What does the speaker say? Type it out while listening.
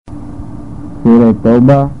سورہ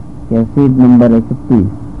توبہ cassette number 31۔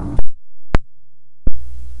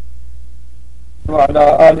 وعلى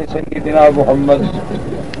آل سيدنا محمد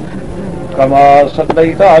كما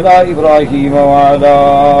صليت على إبراهيم وعلى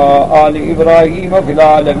آل إبراهيم في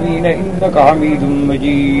العالمين إنك حميد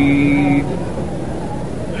مجيد.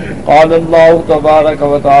 قال الله تبارك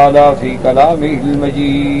وتعالى في كلامه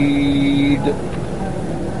المجيد: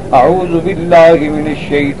 أعوذ بالله من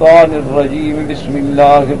الشيطان الرجيم. بسم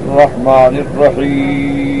الله الرحمن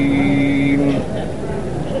الرحيم.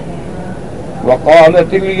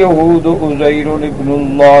 وقالت اليهود عزير ابن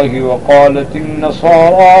الله وقالت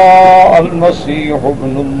النصارى المسيح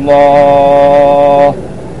ابن الله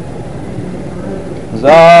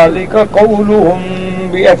ذلك قولهم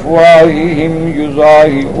بأفواههم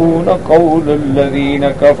يضاهئون قول الذين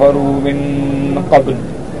كفروا من قبل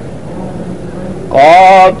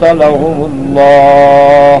قاتلهم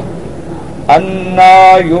الله أنى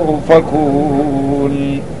يؤفكون.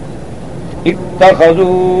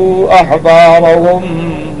 اتخذوا أحبارهم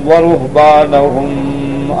ورهبانهم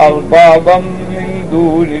أربابا من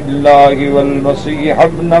دون الله والمسيح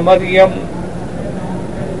ابن مريم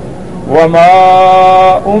وما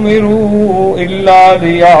أمروا إلا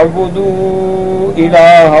ليعبدوا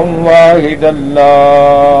إلها واحدا لا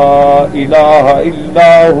إله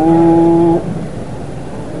إلا هو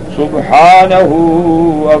سبحانه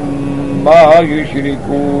عما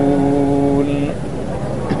يشركون.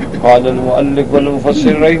 قال المؤلف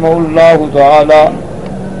والمفسر رحمه الله تعالى: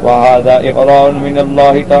 وهذا إقرار من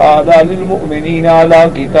الله تعالى للمؤمنين على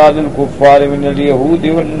قتال الكفار من اليهود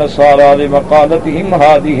والنصارى لمقالتهم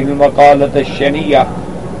هذه المقالة الشنيعة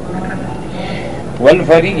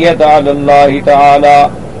والفرية على الله تعالى.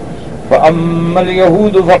 فأما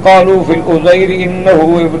اليهود فقالوا في العزير إنه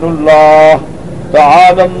ابن الله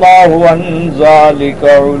تعالى الله عن ذلك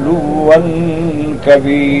علوا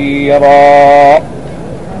كبيرا.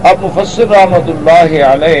 اب مفسر رحمۃ اللہ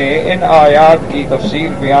علیہ ان آیات کی تفسیر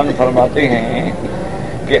بیان فرماتے ہیں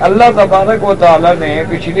کہ اللہ تبارک و تعالی نے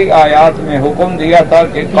پچھلی آیات میں حکم دیا تھا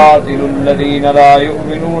کہ قاتل الذین لا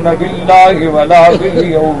یؤمنون باللہ ولا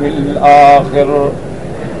بالیوم الآخر،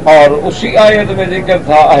 اور اسی آیت میں ذکر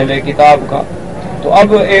تھا اہل کتاب کا. تو اب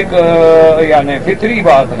ایک یعنی فطری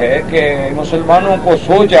بات ہے کہ مسلمانوں کو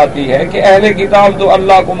سوچ آتی ہے کہ اہل کتاب تو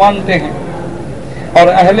اللہ کو مانتے ہیں اور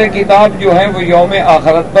اہل کتاب جو ہیں وہ یوم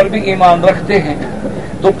آخرت پر بھی ایمان رکھتے ہیں،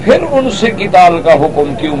 تو پھر ان سے قتال کا حکم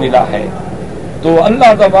کیوں ملا ہے؟ تو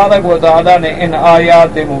اللہ تبارک و تعالیٰ نے ان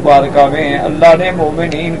آیات مبارکہ میں اللہ نے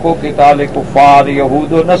مومنین کو قتال کفار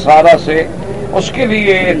یہود و نصارہ سے اس کے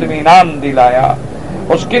لیے اطمینان دلایا.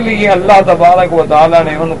 اس کے لیے اللہ تبارک و تعالیٰ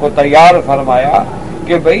نے ان کو تیار فرمایا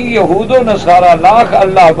کہ بھئی یہود و نصارہ لاکھ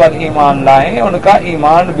اللہ پر ایمان لائیں، ان کا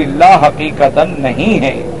ایمان باللہ حقیقتاً نہیں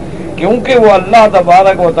ہے، کیونکہ وہ اللہ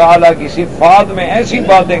تبارک و تعالیٰ کی صفات میں ایسی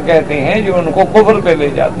باتیں کہتے ہیں جو ان کو کفر پہ لے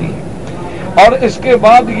جاتی ہیں. اور اس کے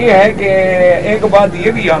بعد یہ ہے کہ ایک بات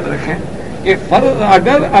یہ بھی یاد رکھیں کہ فرض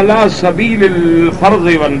اگر علی سبیل الفرض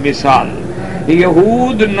والمثال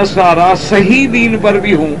یہود نصارہ صحیح دین پر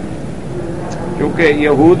بھی ہوں، کیونکہ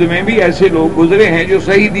یہود میں بھی ایسے لوگ گزرے ہیں جو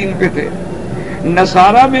صحیح دین پہ تھے،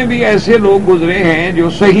 نصارہ میں بھی ایسے لوگ گزرے ہیں جو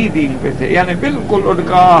صحیح دین پہ تھے، یعنی بالکل ان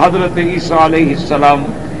کا حضرت عیسیٰ علیہ السلام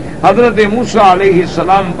حضرت موسیٰ علیہ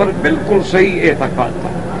السلام پر بالکل صحیح اعتقاد تھا،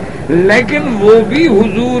 لیکن وہ بھی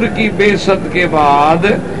حضور کی بعثت کے بعد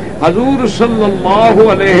حضور صلی اللہ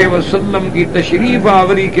علیہ وسلم کی تشریف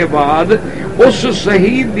آوری کے بعد اس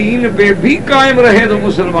صحیح دین پہ بھی قائم رہے تو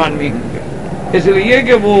مسلمان نہیں ہوں گے، اس لیے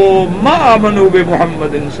کہ وہ ما آمنوا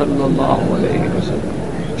بمحمد صلی اللہ علیہ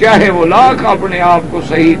وسلم، چاہے وہ لاکھ اپنے آپ کو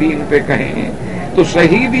صحیح دین پہ کہیں تو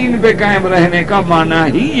صحیح دین پہ قائم رہنے کا معنی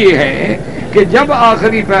ہی یہ ہے کہ جب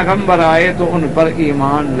آخری پیغمبر آئے تو ان پر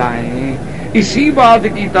ایمان لائیں. اسی بات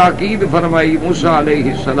کی تاکید فرمائی موسیٰ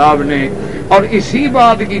علیہ السلام نے اور اسی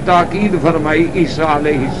بات کی تاکید فرمائی عیسیٰ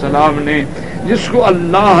علیہ السلام نے، جس کو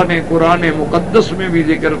اللہ نے قرآن مقدس میں بھی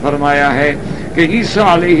ذکر فرمایا ہے کہ عیسیٰ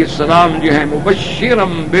علیہ السلام جو ہے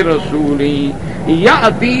مبشرم برسول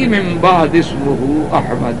یاتی من بعد اسمہ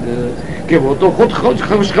احمد، کہ وہ تو خود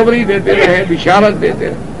خوشخبری دیتے رہے، بشارت دیتے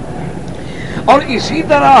رہے. اور اسی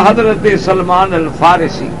طرح حضرت سلمان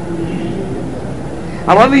الفارسی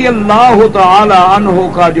رضی اللہ تعالی عنہ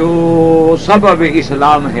کا جو سبب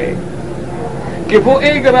اسلام ہے کہ وہ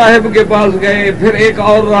ایک راہب کے پاس گئے، پھر ایک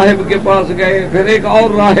اور راہب کے پاس گئے، پھر ایک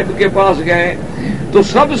اور راہب کے پاس گئے، تو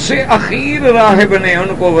سب سے اخیر راہب نے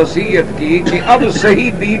ان کو وصیت کی کہ اب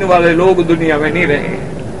صحیح دین والے لوگ دنیا میں نہیں رہے،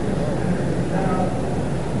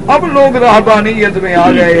 اب لوگ رہبانیت میں آ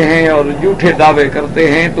گئے ہیں اور جھوٹے دعوے کرتے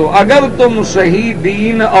ہیں، تو اگر تم صحیح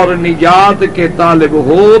دین اور نجات کے طالب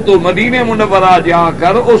ہو تو مدینہ منورہ جا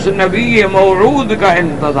کر اس نبی موعود کا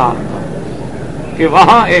انتظار کرو کہ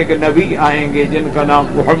وہاں ایک نبی آئیں گے جن کا نام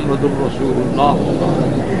محمد الرسول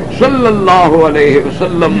اللہ صلی اللہ علیہ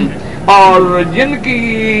وسلم، اور جن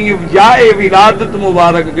کی جائے ولادت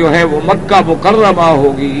مبارک جو ہے وہ مکہ مکرمہ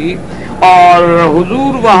ہوگی، اور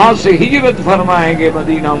حضور وہاں سے ہجرت فرمائیں گے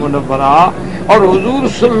مدینہ منورہ، اور حضور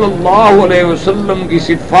صلی اللہ علیہ وسلم کی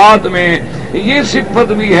صفات میں یہ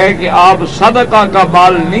صفت بھی ہے کہ آپ صدقہ کا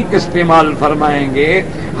مال نہیں استعمال فرمائیں گے،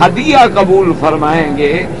 ہدیہ قبول فرمائیں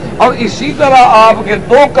گے، اور اسی طرح آپ کے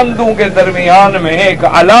دو کندھوں کے درمیان میں ایک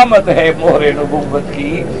علامت ہے مہر نبوت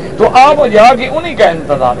کی، تو آپ جا کے انہی کا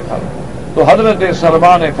انتظار کرو۔ تو حضرت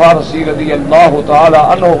سلمان فارسی رضی اللہ تعالی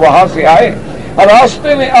عنہ وہاں سے آئے،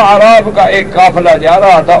 راستے میں اعراب کا ایک قافلہ جا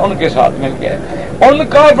رہا تھا، ان کے ساتھ مل گئے۔ ان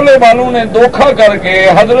قافلے والوں نے دھوکہ کر کے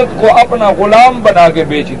حضرت کو اپنا غلام بنا کے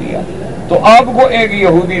بیچ دیا، تو آپ کو ایک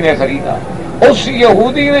یہودی نے خریدا، اس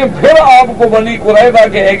یہودی نے پھر آپ کو بنی قریظہ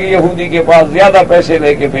کے ایک یہودی کے پاس زیادہ پیسے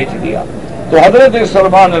لے کے بیچ دیا، تو حضرت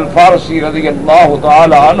سلمان الفارسی رضی اللہ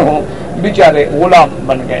تعالی عنہ بیچارے غلام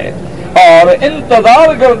بن گئے، اور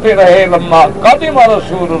انتظار کرتے رہے لما قدم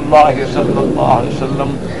رسول اللہ صلی اللہ علیہ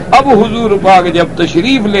وسلم۔ اب حضور پاک جب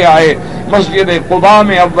تشریف لے آئے، مسجد قباء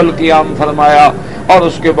میں اول قیام فرمایا، اور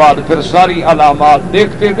اس کے بعد پھر ساری علامات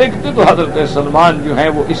دیکھتے دیکھتے تو حضرت سلمان جو ہیں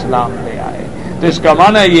وہ اسلام لے آئے۔ تو اس کا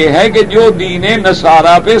معنی یہ ہے کہ جو دین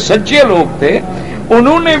نصارہ پہ سچے لوگ تھے،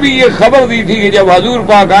 انہوں نے بھی یہ خبر دی تھی کہ جب حضور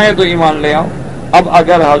پاک آئے تو ایمان لے آؤ۔ اب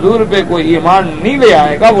اگر حضور پہ کوئی ایمان نہیں لے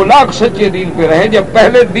آئے گا، وہ لاکھ سچے دین پہ رہے، جب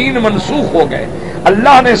پہلے دین منسوخ ہو گئے،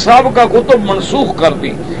 اللہ نے سابقہ کتب منسوخ کر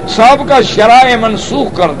دی، سابقہ شرائع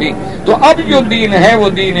منسوخ کر دی، تو اب جو دین ہے وہ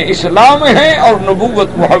دین اسلام ہے، اور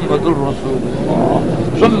نبوت محمد الرسول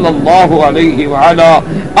اللہ صلی اللہ علیہ وعلا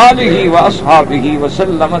آلہ واصحابہ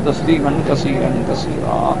وسلم تسلیما کثیرا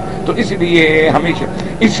کثیرا۔ تو اس لیے ہمیشہ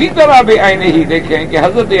اسی طرح بے عینہ ہی دیکھیں کہ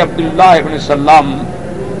حضرت عبداللہ ابن سلام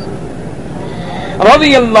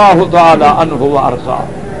رضی اللہ تعالی عنہ وارضا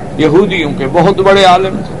یہودیوں کے بہت بڑے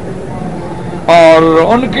عالم تھے، اور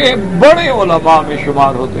ان کے بڑے علماء میں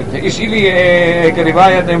شمار ہوتے تھے۔ اسی لیے ایک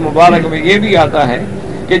روایت مبارک میں یہ بھی آتا ہے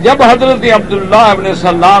کہ جب حضرت عبداللہ ابن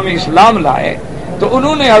سلام اسلام لائے تو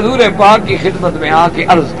انہوں نے حضور پاک کی خدمت میں آ کے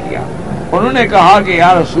عرض کیا، انہوں نے کہا کہ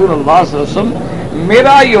یا رسول اللہ صلی اللہ علیہ وسلم،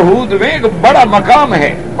 میرا یہود میں ایک بڑا مقام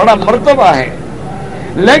ہے، بڑا مرتبہ ہے،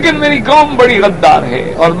 لیکن میری قوم بڑی غدار ہے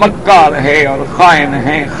اور مکار ہے اور خائن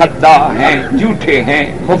ہیں، خداع ہیں، جھوٹے ہیں،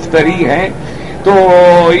 مفتری ہیں، تو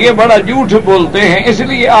یہ بڑا جھوٹ بولتے ہیں، اس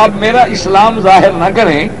لیے آپ میرا اسلام ظاہر نہ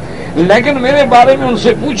کریں، لیکن میرے بارے میں ان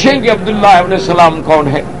سے پوچھیں کہ عبداللہ ابن سلام کون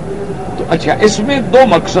ہے۔ تو اچھا، اس میں دو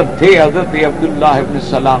مقصد تھے حضرت عبداللہ ابن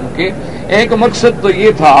سلام کے۔ ایک مقصد تو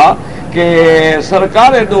یہ تھا کہ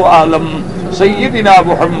سرکار دو عالم سیدنا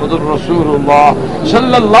محمد الرسول اللہ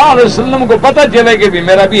صلی اللہ علیہ وسلم کو پتہ چلے کہ بھی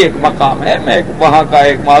میرا بھی ایک مقام ہے، میں وہاں کا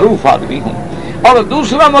ایک معروف آدمی ہوں، اور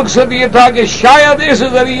دوسرا مقصد یہ تھا کہ شاید اس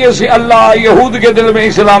ذریعے سے اللہ یہود کے دل میں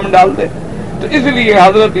اسلام ڈال دے۔ تو اس لیے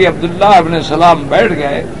حضرت عبداللہ ابن سلام بیٹھ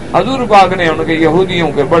گئے، حضور پاک نے ان کے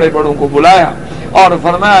یہودیوں کے بڑے بڑوں کو بلایا اور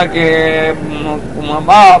فرمایا کہ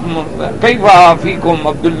کیف فیکم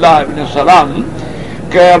عبداللہ ابن سلام،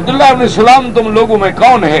 کہ عبداللہ ابن سلام تم لوگوں میں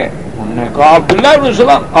کون ہے؟ انہوں نے کہا عبداللہ ابن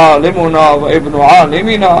سلام عالمنا و ابن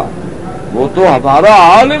عالمنا، وہ تو ہمارا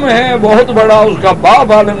عالم ہے، بہت بڑا، اس کا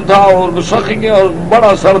باپ عالم تھا اور سخی اور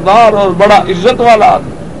بڑا سردار اور بڑا عزت والا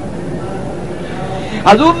آدمی۔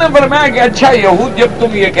 حضور نے فرمایا کہ اچھا یہود، جب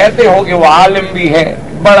تم یہ کہتے ہو کہ وہ عالم بھی ہے،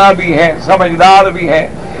 بڑا بھی ہے، سمجھدار بھی ہے،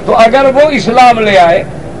 تو اگر وہ اسلام لے آئے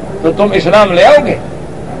تو تم اسلام لے آؤ گے؟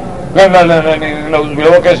 نہیں،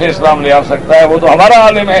 وہ کیسے اسلام لے آ سکتا ہے، وہ تو ہمارا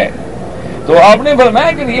عالم ہے۔ تو آپ نے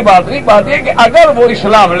فرمایا کہ یہ بات نہیں، بات یہ کہ اگر وہ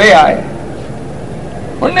اسلام لے آئے،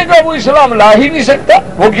 انہوں نے کہا وہ اسلام لا ہی نہیں سکتا،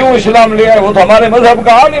 وہ کیوں اسلام لے آئے، وہ تو ہمارے مذہب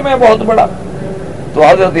کا عالم ہے بہت بڑا۔ تو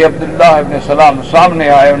حضرت عبداللہ ابن سلام سامنے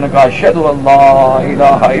آئے، انہوں نے کہا اشہد ان لا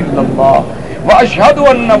الہ الا اللہ واشہد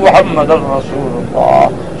ان محمد رسول اللہ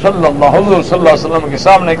صلی اللہ علیہ وسلم کے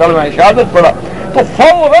سامنے کلمہ شہادت پڑھا، تو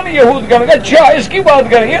فوراً یہود کہنے لگا اچھا اس کی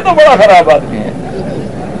بات کریں، یہ تو بڑا خراب آدمی ہے،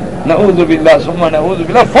 نعوذ باللہ ثم نعوذ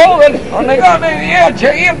باللہ۔ فوراً انہوں نے کہا نہیں، یہ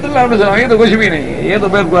اچھا، یہ عبداللہ ابن سلام یہ تو کچھ بھی نہیں ہے، یہ تو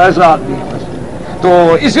بالکل ایسا آدمی ہے۔ تو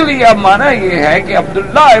اس لیے اب معنی یہ ہے کہ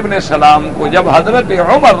عبداللہ ابن سلام کو جب حضرت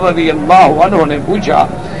عمر رضی اللہ عنہ نے پوچھا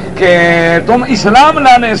کہ تم اسلام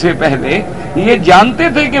لانے سے پہلے یہ جانتے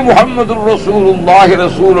تھے کہ محمد الرسول اللہ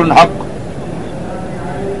رسول الحق،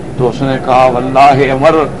 تو اس نے کہا واللہ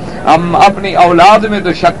عمر، ہم اپنی اولاد میں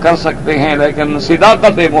تو شک کر سکتے ہیں لیکن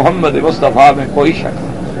صداقت محمد مصطفیٰ میں کوئی شک نہیں۔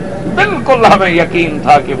 بالکل ہمیں یقین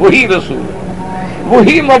تھا کہ وہی رسول،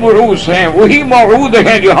 وہی مبعوث ہیں، وہی موعود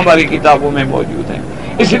ہیں جو ہماری کتابوں میں موجود ہیں۔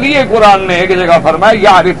 اس لیے قرآن نے ایک جگہ فرمایا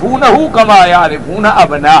یعرفونہ کما یعرفون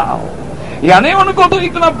ابناءہم، یعنی ان کو تو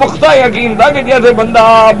اتنا پختہ یقین تھا کہ جیسے بندہ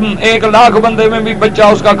 1,00,000 بندے میں بھی بچہ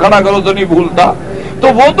اس کا کھڑا کرو تو نہیں بھولتا، تو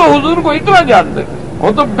وہ تو حضور کو اتنا جانتے تھے،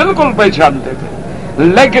 وہ تو بالکل پہچانتے تھے،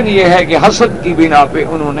 لیکن یہ ہے کہ حسد کی بنا پہ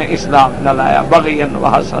انہوں نے اسلام نہ لایا، بغیاً و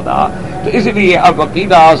حسدا۔ تو اس لیے اب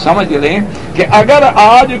عقیدہ سمجھ لیں کہ اگر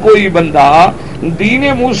آج کوئی بندہ دین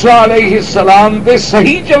موسیٰ علیہ السلام پہ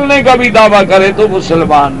صحیح چلنے کا بھی دعویٰ کرے تو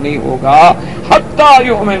مسلمان نہیں ہوگا حتیٰ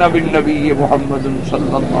یؤمن بالنبی محمد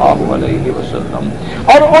صلی اللہ علیہ وسلم۔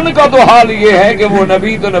 اور ان کا تو حال یہ ہے کہ وہ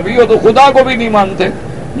نبی تو نبی ہو تو خدا کو بھی نہیں مانتے،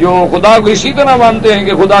 جو خدا کو اسی طرح مانتے ہیں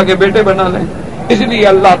کہ خدا کے بیٹے بنا لیں۔ اس لیے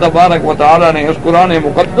اللہ تبارک و تعالی نے اس قرآن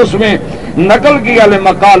مقدس میں نقل کیا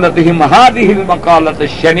لمقالتہم ہذہ المقالۃ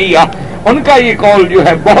الشنیعہ، ان کا یہ قول جو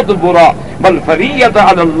ہے بہت برا، بل فریت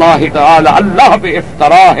علی اللہ تعالی، اللہ پہ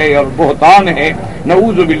افتراء ہے اور بہتان ہے،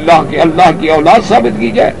 نعوذ باللہ کہ اللہ کی اولاد ثابت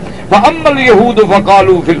کی جائے۔ فاما الیہود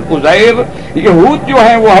فقالوا فی العزیر، یہود جو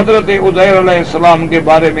ہیں وہ حضرت عزیر علیہ السلام کے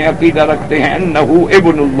بارے میں عقیدہ رکھتے ہیں انہ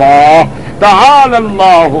ابن اللہ، تعالی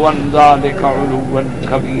اللہ عن ذلک علوا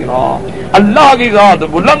کبیرا، اللہ کی ذات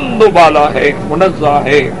بلند و بالا ہے، منزہ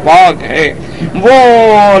ہے، پاک ہے، وہ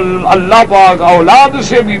اللہ پاک اولاد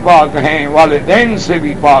سے بھی پاک ہیں، والدین سے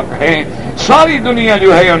بھی پاک ہیں، ساری دنیا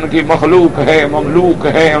جو ہے ان کی مخلوق ہے، مملوک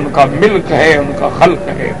ہے، ان کا ملک ہے، ان کا خلق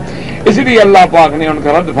ہے۔ اس لیے اللہ پاک نے ان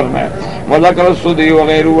کا رد فرمایا وذکر السدی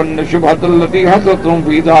وغیرہ والشبہۃ التي حصلتهم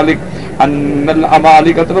في ذلك ان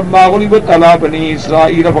الامالکۃ لما غلبت على بنی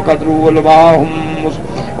اسرائیل فقتلوا علماءهم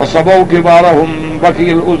وصبوا كبارهم بقي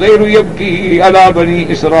العزیر يبكي على بنی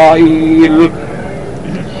اسرائیل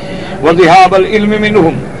وذهاب العلم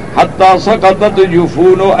منهم حتى سقطت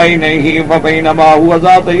جفون عينيه فبينما هو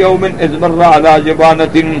ذات يوم إذ مر على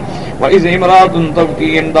جبانة وإذ امرأة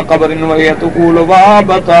تبكي عند قبر وهي تقول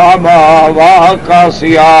وابت عما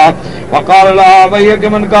وقاسيا وقال لها ويك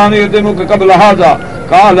من كان يتمك قبل هذا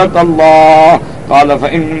قالت الله قال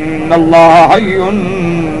فإن الله حي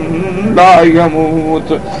لا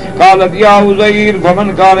يموت قالت يا عزير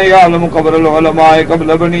فمن كان يعلم قبر العلماء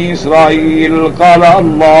قبل بني إسرائيل قال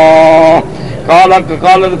الله قالت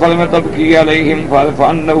فلم تبكي عليهم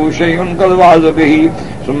فأنه شيء قد وعظ به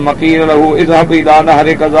ثم قيل له اذهب إلى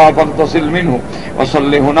نهر كذا فاغتسل منه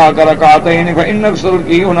وصل هناك ركعتين فإنك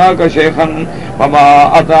ستلقي هناك شيخا فما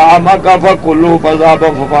أطعمك فكله فذهب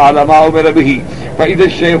ففعل ما أمر به فإذا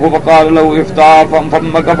الشيخ فقال له افتح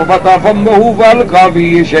فمك ففتح فمه فألقى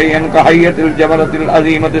فيه شيئا كحية الجبلة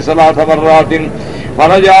العظيمة 3 مرات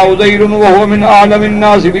فرجع عزير وهو من أعلم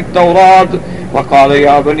الناس بالتوراة وقال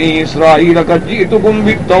يا بني إسرائيل قد جئتكم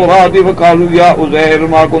بالتوراة فقالوا يا عزير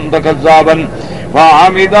ما كنت كذابا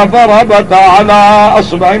فعمد فربط على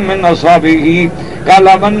أصبع من أصابعه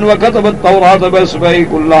كلما وكتب التوراة بأصبعه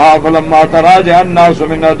كلها فلما تراجع الناس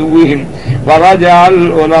من عدوهم فرجع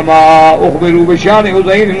العلماء أخبروا بشان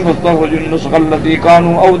عزير فاستخرجوا النسخة التي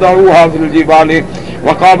كانوا أودعوها في الجبال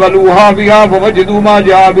وقابلوها بها فوجدوا ما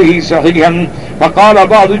جاء به صحيحا فقال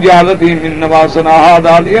بعض جهلتهم إنما صنع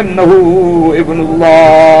هذا لأنه ابن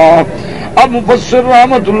الله۔ اب مفسر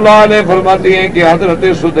رحمت اللہ علیہ فرماتے ہیں کہ حضرت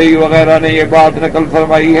سدی وغیرہ نے یہ بات نقل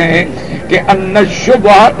فرمائی ہے کہ ان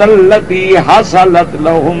الشبہۃ التی حصلت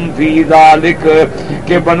لهم فی ذلک،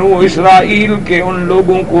 کہ بنو اسرائیل کے ان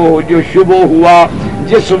لوگوں کو جو شبہ ہوا،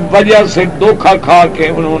 جس وجہ سے دھوکہ کھا کے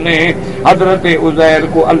انہوں نے حضرت عزیر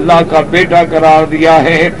کو اللہ کا بیٹا قرار دیا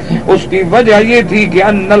ہے، اس کی وجہ یہ تھی کہ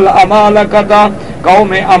ان الامالکۃ،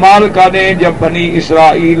 قوم امالکہ نے جب بنی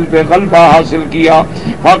اسرائیل پہ غلبہ حاصل کیا،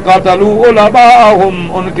 فقتلوا علماءہم،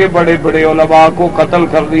 ان کے بڑے بڑے علماء کو قتل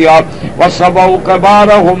کر دیا، وصبوا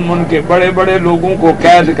کبارہم، ان کے بڑے بڑے لوگوں کو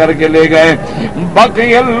قید کر کے لے گئے،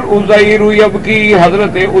 بقی العزیر یبکی،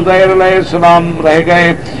 حضرت عزیر علیہ السلام رہ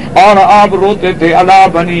گئے اور آپ روتے تھے علی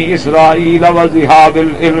بنی اسرائیل وذہاب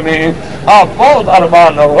العلم، آپ بہت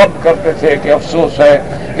ارمان اور غم کرتے تھے کہ افسوس ہے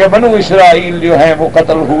کہ بنو اسرائیل جو ہیں وہ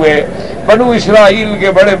قتل ہوئے، بنو اسرائیل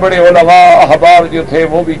کے بڑے بڑے علماء احبار جو تھے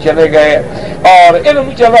وہ بھی چلے گئے اور علم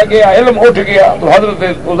چلا گیا، علم اٹھ گیا۔ تو حضرت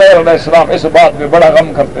عزیر علیہ السلام اس بات میں بڑا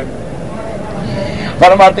غم کرتے تھے۔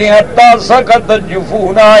 فرماتے ہیں حتی سقطت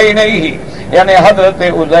جفون عینیہ، یعنی حضرت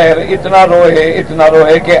عزیر اتنا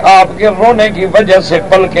روئے کہ آپ کے رونے کی وجہ سے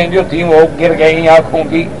پلکیں جو تھیں وہ گر گئیں آنکھوں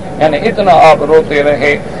کی، یعنی اتنا آپ روتے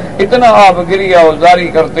رہے، اتنا آپ گریہ وزاری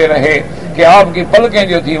کرتے رہے کہ آپ کی پلکیں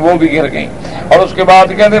جو تھیں وہ بھی گر گئیں۔ اور اس کے بعد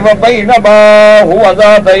کہتے ہیں بینما هو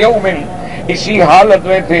ذات یوم، اسی حالت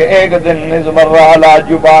میں تھے. ایک دن نظمر علی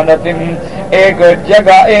جبانۃ، ایک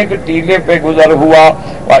جگہ ایک ٹیلے پہ گزر ہوا.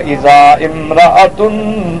 وَإِذَا امْرَأَةٌ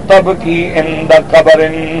تَبْكِي عِندَ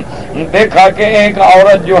قَبْرٍ، دیکھا کہ ایک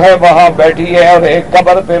عورت جو ہے وہاں بیٹھی ہے اور ایک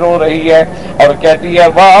قبر پہ رو رہی ہے اور کہتی ہے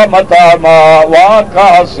واہ متاما واہ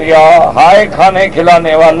کاسیا، ہائے کھانے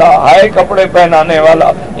کھلانے والا، ہائے کپڑے پہنانے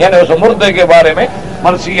والا، یعنی اس مردے کے بارے میں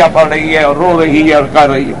مرثیہ پڑھ رہی ہے اور رو رہی ہے اور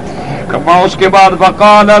کہہ رہی ہے. اس کے بعد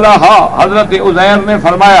وقال لها، حضرت عزیر نے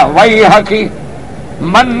فرمایا ویحکی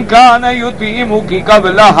من کان یطعمک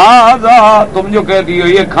قبل ھذا، تم جو کہتی ہو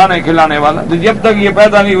یہ کھانے کھلانے والا، جب تک یہ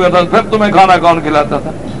پیدا نہیں ہوا تھا پھر تمہیں کھانا کون کھلاتا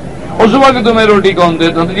تھا؟ اس وقت تمہیں روٹی کون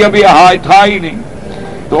دیتا تھا جب یہ تھا ہی نہیں؟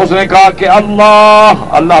 تو اس نے کہا کہ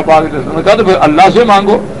اللہ پاک نے کہا تو پھر اللہ سے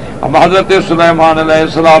مانگو. اب حضرت سلیمان علیہ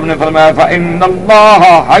السلام نے فرمایا فإن اللہ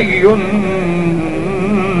حی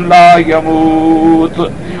لا یموت،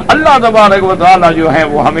 اللہ تبارک و تعالی جو ہے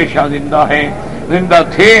وہ ہمیشہ زندہ ہے، زندہ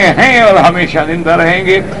تھے ہیں اور ہمیشہ زندہ رہیں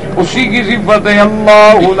گے. اسی کی صفت ہے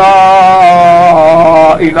اللہ لا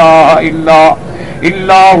الہ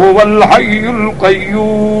الا هو الحی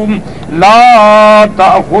القیوم لا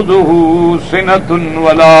تأخذہ سنۃ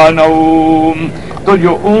ولا نوم. تو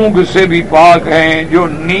جو اونگ سے بھی پاک ہیں، جو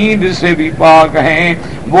نیند سے بھی پاک ہیں،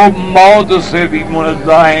 وہ موت سے بھی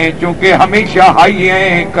منزہ ہیں، چونکہ ہمیشہ حی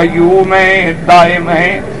ہیں، قیوم ہیں، دائم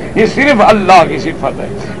ہیں. یہ صرف اللہ کی صفت ہے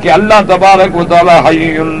کہ اللہ تبارک و تعالی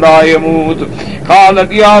حی لا یموت.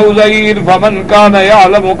 قالت یا عزیر فمن کان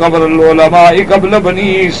یعلم قبر العلماء قبل بنی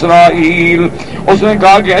اسرائیل، اس نے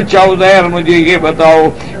کہا کہ اچھا عزیر مجھے یہ بتاؤ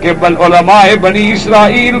کہ علماء بنی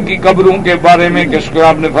اسرائیل کی قبروں کے بارے میں کس کو؟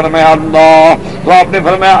 آپ نے فرمایا اللہ. تو آپ نے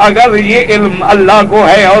فرمایا اگر یہ علم اللہ کو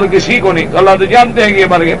ہے اور کسی کو نہیں تو اللہ تو جانتے ہیں کہ یہ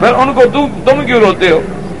مر گئے، پھر ان کو تم کیوں روتے ہو؟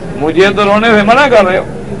 مجھے تو رونے سے منع کر رہے ہو.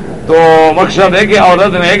 تو مقصد ہے کہ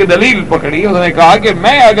عورت نے ایک دلیل پکڑی، اس نے کہا کہ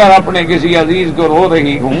میں اگر اپنے کسی عزیز کو رو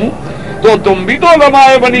رہی ہوں تو تم بھی تو علماء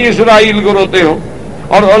بنی اسرائیل کو روتے ہو،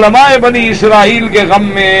 اور علماء بنی اسرائیل کے غم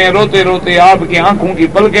میں روتے روتے آپ کی آنکھوں کی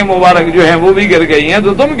پلکیں مبارک جو ہیں وہ بھی گر گئی ہیں،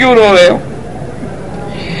 تو تم کیوں رو رہے ہو؟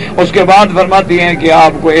 اس کے بعد فرماتی ہیں کہ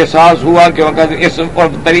آپ کو احساس ہوا کہ وقت اس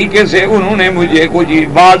طریقے سے انہوں نے مجھے کچھ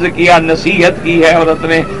باز کیا، نصیحت کی ہے عورت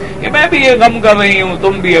نے کہ میں بھی یہ غم کر رہی ہوں،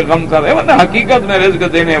 تم بھی یہ غم کر رہے ہو، ورنہ حقیقت میں رزق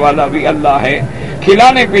دینے والا بھی اللہ ہے،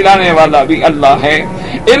 کھلانے پلانے والا بھی اللہ ہے،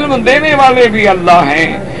 علم دینے والے بھی اللہ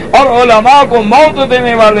ہیں، اور علماء کو موت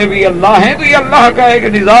دینے والے بھی اللہ ہیں. تو یہ اللہ کا ایک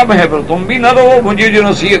نظام ہے، پر تم بھی نہ رہو مجھے جو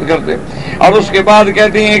نصیحت کرتے. اور اس کے بعد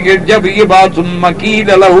کہتے ہیں کہ جب یہ بات مکید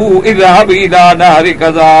لہو اذهب الى نہر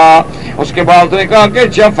کذا، اس کے بعد نے کہا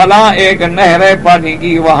کہ فلاں ایک نہر ہے پانی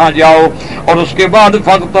کی، وہاں جاؤ، اور اس کے بعد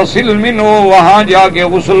فاغتسل منہ، وہاں جا کے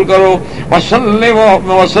غسل کرو،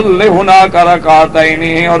 وصلی هناک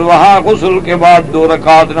رکعتین، اور وہاں غسل کے بعد 2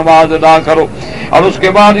 رکعت نماز ادا کرو. اور اس کے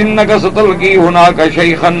بعد انک ستلقی هناک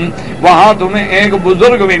شیخا، وہاں تمہیں ایک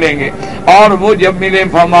بزرگ ملیں گے، اور وہ جب ملے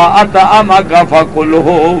فما اطعمک فکلہ،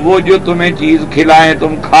 وہ جو تمہیں چیز کھلائیں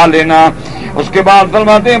تم کھا لینا. اس کے بعد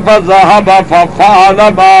فرماتے ہیں فذهب ففعل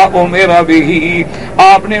ما امر به،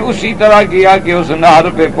 آپ نے اسی طرح کیا کہ اس نہر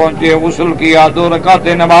پہ پہنچے، غسل کیا، 2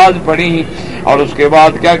 رکعتیں نماز پڑھی. اور اس کے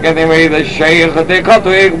بعد کیا کہتے ہیں الشیخ، دیکھا تو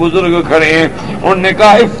ایک بزرگ کھڑے ہیں، انہوں نے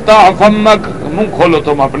کہا افتح فمک، منہ کھولو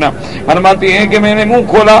تم اپنا. فرماتی ہیں کہ میں نے منہ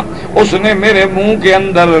کھولا، اس نے میرے منہ کے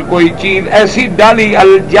اندر کوئی چیز ایسی ڈالی،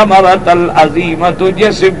 الجمرۃ العظیمۃ،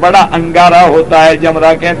 جیسے بڑا انگارہ ہوتا ہے،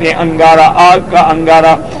 جمرہ کہتے ہیں انگارہ، آگ کا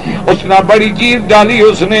انگارہ، اس نے بڑی چیز ڈالی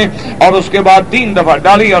اس نے، اور اس کے بعد 3 دفعہ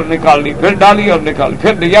ڈالی اور نکال لی، پھر ڈالی اور نکال،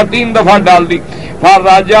 پھر یا 3 دفعہ ڈال دی.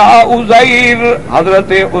 فرجع عزیر،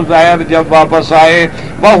 حضرت عزیر جب واپس آئے،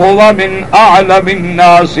 وَهُوَ مِنْ أَعْلَمِ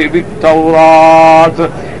النَّاسِ بِالتَّوْرَاةِ،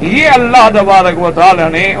 یہ اللہ تبارک و تعالی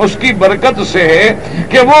نے اس کی برکت سے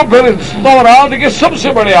کہ وہ پھر تورات کے سب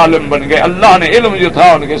سے بڑے عالم بن گئے، اللہ نے علم جو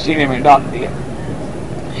تھا ان کے سینے میں ڈال دیا.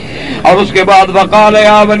 اور اس کے بعد وقال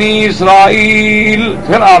یا بنی اسرائیل،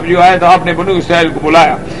 پھر آپ جو آئے تو آپ نے بنو اسرائیل کو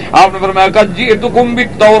بلایا، آپ نے فرمایا قد جئتکم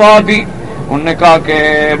بالتوراۃ، انہوں نے کہا کہ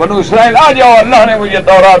بنو اسرائیل آ جاؤ، اللہ نے مجھے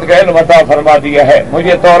تورات کا علم عطا فرما دیا ہے،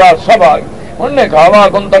 مجھے تورات سب آ گئی. انہوں نے کہا وا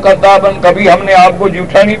کنت کذابا، کبھی ہم نے آپ کو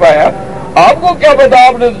جھوٹا نہیں پایا، آپ کو کیا پتا،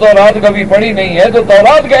 آپ نے تورات کبھی پڑھی نہیں ہے تو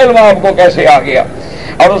تورات کا علم آپ کو کیسے آ گیا.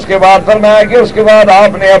 اور اس کے بعد فرمایا کہ اس کے بعد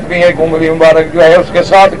آپ نے اپنی ایک انگلی مبارک جو ہے اس کے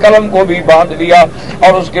ساتھ قلم کو بھی باندھ لیا،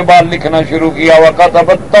 اور اس کے بعد لکھنا شروع کیا.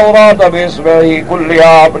 وَكَتَبَ التَّوْرَاةَ بِإِصْبِعِهِ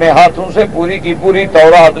كُلِّهَا، اپنے ہاتھوں سے پوری کی پوری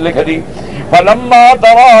تورات لکھ دی. فَلَمَّا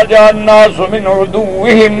تَرَاجَعَ النَّاسُ مِنْ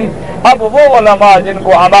عُدُوِّهِمْ، اب وہ علماء جن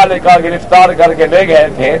کو عمالقہ گرفتار کر کے لے گئے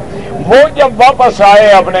تھے، وہ جب واپس آئے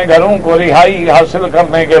اپنے گھروں کو رہائی حاصل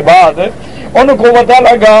کرنے کے بعد، ان کو پتہ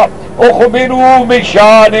لگا اخبروا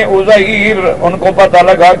بشان عزیر، ان کو پتہ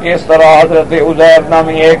لگا کہ اس طرح حضرت عزیر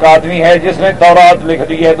نامی ایک آدمی ہے جس نے تورات لکھ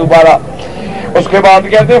دی ہے دوبارہ۔ اس کے بعد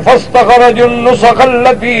کہتے فاستخرجوا النسخ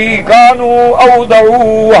التي كانوا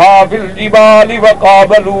اودعوها في الجبال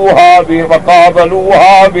وقابلوها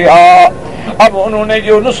بها، اب انہوں نے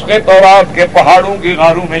جو نسخے تورات کے پہاڑوں کی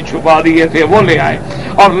غاروں میں چھپا دیے تھے وہ لے آئے،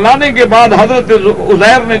 اور لانے کے بعد حضرت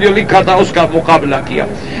عزیر نے جو لکھا تھا اس کا مقابلہ کیا۔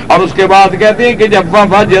 اور اس کے بعد کہتے ہیں کہ جب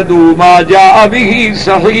وجدوا ما جاء به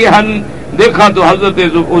صحیحا، دیکھا تو حضرت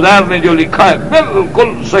عزیر نے جو لکھا ہے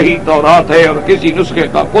بالکل صحیح تورات ہے اور کسی نسخے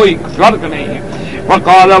کا کوئی فرق نہیں ہے۔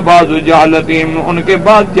 وقال بعض جہلتهم، ان کے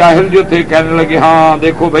بعد جاہل جو تھے کہنے لگے ہاں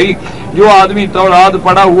دیکھو بھائی، جو آدمی تورات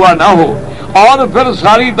پڑھا ہوا نہ ہو اور پھر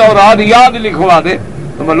ساری تورات یاد لکھوا دے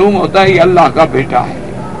تو معلوم ہوتا ہے یہ اللہ کا بیٹا ہے۔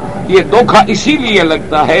 یہ دھوکہ اسی لیے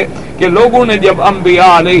لگتا ہے کہ لوگوں نے جب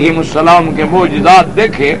انبیاء علیہم السلام کے معجزات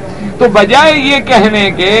دیکھے تو بجائے یہ کہنے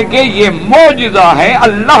کے کہ یہ معجزہ ہے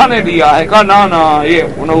اللہ نے دیا ہے، کہا نا یہ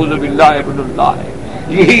نعوذ باللہ ابن اللہ ہے۔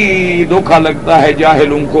 یہی دھوکہ لگتا ہے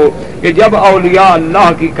جاہلوں کو کہ جب اولیاء اللہ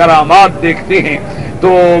کی کرامات دیکھتے ہیں تو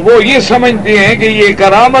وہ یہ سمجھتے ہیں کہ یہ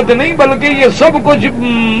کرامت نہیں بلکہ یہ سب کچھ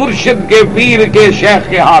مرشد کے پیر کے شیخ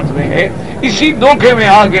کے ہاتھ میں ہے۔ اسی دھوکے میں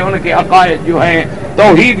آ کے ان کے عقائد جو ہیں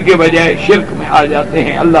توحید کے بجائے شرک میں آ جاتے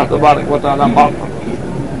ہیں۔ اللہ تبارک و تعالیٰ معاف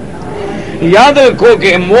فرمائے۔ یاد رکھو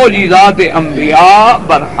کہ معجزات انبیاء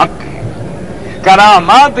برحق ہے،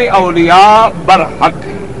 کرامات اولیاء برحق ہے۔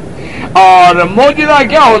 اور معجزہ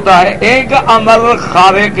کیا ہوتا ہے؟ ایک عمل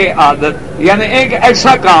خارق عادت، یعنی ایک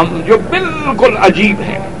ایسا کام جو بالکل عجیب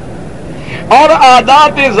ہے اور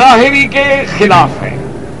عادات ظاہری کے خلاف ہے،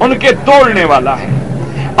 ان کے توڑنے والا ہے،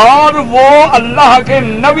 اور وہ اللہ کے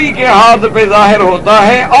نبی کے ہاتھ پہ ظاہر ہوتا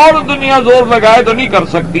ہے اور دنیا زور لگائے تو نہیں کر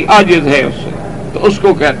سکتی، عاجز ہے اس سے، تو اس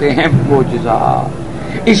کو کہتے ہیں معجزہ۔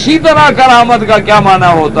 اسی طرح کرامت کا کیا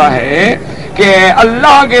معنی ہوتا ہے کہ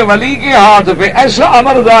اللہ کے ولی کے ہاتھ پہ ایسا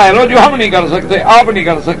امر ظاہر ہو جو ہم نہیں کر سکتے، آپ نہیں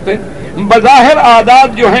کر سکتے، بظاہر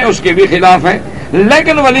عادات جو ہیں اس کے بھی خلاف ہیں،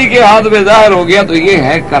 لیکن ولی کے ہاتھ پہ ظاہر ہو گیا تو یہ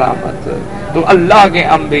ہے کرامت۔ تو اللہ کے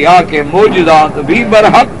انبیاء کے معجزات بھی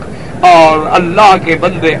برحق اور اللہ کے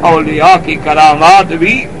بندے اولیاء کی کرامات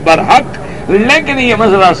بھی برحق، لیکن یہ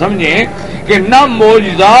مسئلہ سمجھیں کہ نہ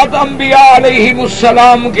معجزات انبیاء علیہم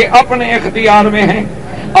السلام کے اپنے اختیار میں ہیں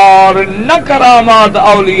اور نہ کرامات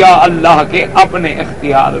اولیاء اللہ کے اپنے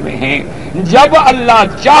اختیار میں ہیں۔ جب اللہ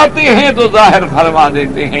چاہتے ہیں تو ظاہر فرما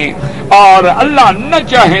دیتے ہیں اور اللہ نہ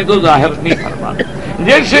چاہیں تو ظاہر نہیں فرماتے۔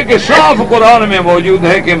 جیسے کہ صاف قرآن میں موجود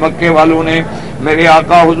ہے کہ مکے والوں نے میرے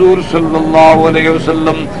آقا حضور صلی اللہ علیہ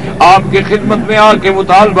وسلم آپ کی خدمت میں آ کے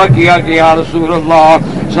مطالبہ کیا کہ یا رسول اللہ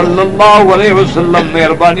صلی اللہ علیہ وسلم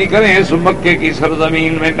مہربانی کریں اس مکے کی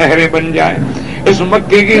سرزمین میں نہریں بن جائیں، اس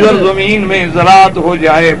مکے کی سرزمین میں زراعت ہو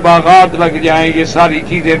جائے، باغات لگ جائیں، یہ ساری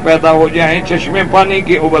چیزیں پیدا ہو جائیں، چشمے پانی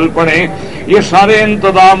کے ابل پڑیں، یہ سارے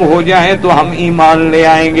انتظام ہو جائیں تو ہم ایمان لے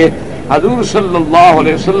آئیں گے۔ حضور صلی اللہ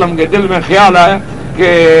علیہ وسلم کے دل میں خیال آیا کہ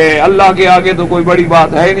اللہ کے آگے تو کوئی بڑی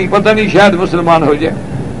بات ہے نہیں، پتہ نہیں شاید مسلمان ہو جائے۔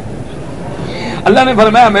 اللہ نے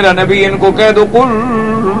فرمایا میرا نبی ان کو کہہ دو قل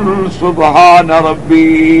سبحان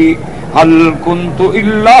ربی هل كنت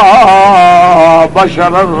الا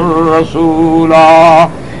بشرا رسولا،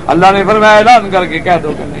 اللہ نے فرمایا اعلان کر کے کہہ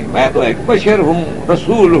دو کہ نہیں، میں تو ایک بشر ہوں،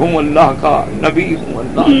 رسول ہوں، اللہ کا نبی ہوں،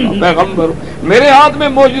 اللہ کا پیغمبر ہوں، میرے ہاتھ میں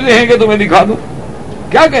معجزے ہیں کہ تمہیں دکھا دوں،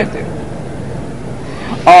 کیا کہتے ہیں؟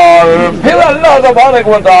 اور پھر اللہ تبارک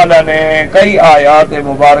و تعالی نے کئی آیات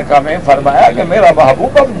مبارکہ میں فرمایا کہ میرا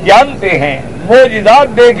محبوب اب جانتے ہیں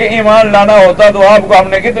معجزات دے کے ایمان لانا ہوتا تو آپ کو ہم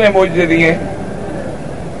نے کتنے معجزے دیے،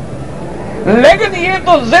 لیکن یہ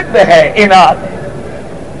تو ضد ہے، اناد ہے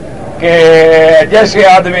کہ جیسے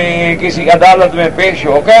آدمی کسی عدالت میں پیش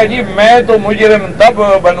ہو کہ جی میں تو مجرم تب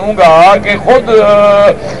بنوں گا کہ خود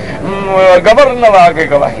گورنر آ کے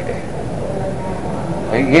گواہی دے،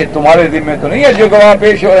 یہ تمہارے ذمہ تو نہیں ہے، جو گواہ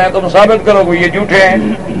پیش ہو رہے ہیں تم ثابت کرو گے یہ جھوٹے ہیں،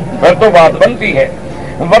 پھر تو بات بنتی ہے،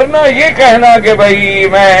 ورنہ یہ کہنا کہ بھائی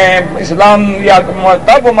میں اسلام یا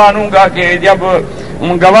تب مانوں گا کہ جب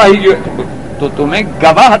گواہی جو، تو تمہیں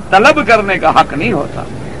گواہ طلب کرنے کا حق نہیں ہوتا۔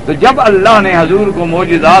 تو جب اللہ نے حضور کو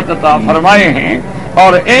معجزات عطا فرمائے ہیں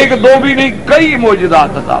اور ایک دو بھی نہیں کئی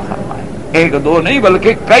معجزات عطا فرمائے، ایک دو نہیں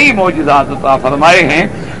بلکہ کئی معجزات عطا فرمائے ہیں،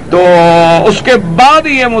 تو اس کے بعد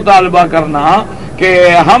یہ مطالبہ کرنا کہ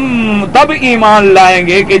ہم تب ایمان لائیں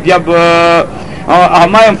گے کہ جب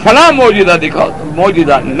ہمیں فلاں معجزہ دکھاؤ،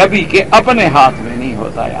 معجزہ نبی کے اپنے ہاتھ میں نہیں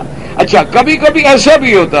ہوتا یار۔ اچھا کبھی کبھی ایسا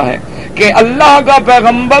بھی ہوتا ہے کہ اللہ کا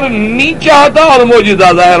پیغمبر نہیں چاہتا اور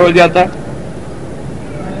معجزہ ظاہر ہو جاتا ہے،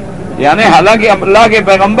 یعنی حالانکہ اللہ کے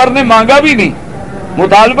پیغمبر نے مانگا بھی نہیں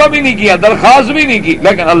مطالبہ بھی نہیں کیا، درخواست بھی نہیں کی،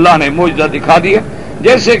 لیکن اللہ نے معجزہ دکھا دیا۔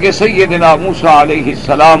 جیسے کہ سیدنا موسیٰ علیہ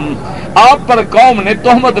السلام، آپ پر قوم نے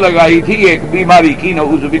تہمت لگائی تھی ایک بیماری کی،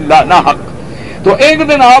 نعوذ باللہ، ناحق۔ تو ایک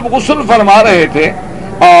دن آپ غسل فرما رہے تھے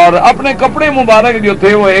اور اپنے کپڑے مبارک جو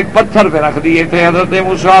تھے وہ ایک پتھر پہ رکھ دیے تھے حضرت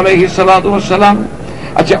موسیٰ علیہ السلام۔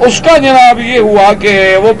 اچھا، اس کا جناب یہ ہوا کہ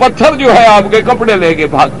وہ پتھر جو ہے آپ کے کپڑے لے کے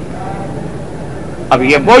بھاگ۔ اب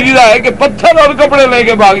یہ معجزہ ہے کہ پتھر اور کپڑے لے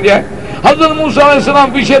کے بھاگ جائے۔ حضرت موسیٰ علیہ السلام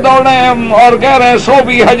پیچھے دوڑ رہے ہیں اور کہہ رہے ہیں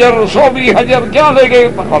 100 حجر کیا لے گئے؟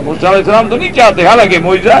 موسیٰ علیہ السلام تو نہیں چاہتے، حالانکہ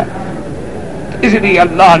معجزہ ہے۔ اس لیے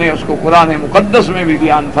اللہ نے اس کو قرآن مقدس میں بھی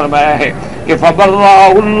بیان فرمایا ہے کہ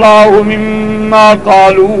فَبَرَّأَهُ اللَّهُ مِمَّا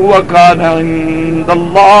قَالُوا وَكَانَ عِندَ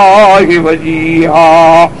اللَّهِ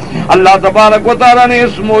وَجِيهًا۔ اللہ تبارک و تعالیٰ نے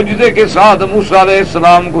اس معجزے کے ساتھ موسیٰ علیہ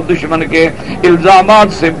السلام کو دشمن کے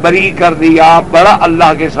الزامات سے بری کر دیا۔ بڑا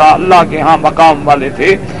اللہ کے ساتھ، اللہ کے ہاں مقام والے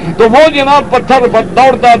تھے۔ تو وہ جناب پتھر پر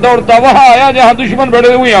دوڑتا دوڑتا وہاں آیا جہاں دشمن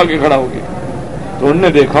بڑے ہوئے آگے کھڑا ہو گیا۔ تو انہوں نے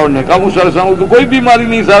دیکھا، انہوں نے کہا موسیٰ علیہ السلام کو کوئی بیماری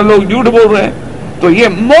نہیں، سارے لوگ جھوٹ بول رہے ہیں۔ تو یہ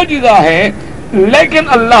معجزہ ہے، لیکن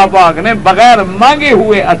اللہ پاک نے بغیر مانگے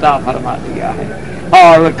ہوئے عطا فرما دیا ہے۔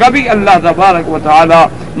 اور کبھی اللہ تبارک و تعالی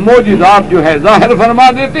معجزات جو ہے ظاہر فرما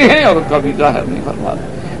دیتے ہیں اور کبھی ظاہر نہیں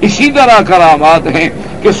فرماتے۔ اسی طرح کرامات ہیں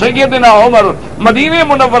کہ سیدنا عمر مدینہ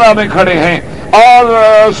منورہ میں کھڑے ہیں اور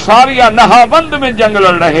ساریہ نہابند میں جنگ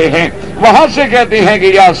لڑ رہے ہیں، وہاں سے کہتے ہیں کہ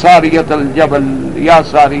یا ساریت الجبل، یا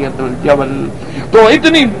ساریت الجبل۔ تو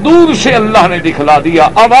اتنی دور سے اللہ نے دکھلا دیا،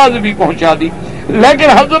 آواز بھی پہنچا دی، لیکن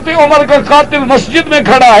حضرت عمر کا قاتل مسجد میں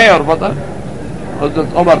کھڑا ہے اور پتہ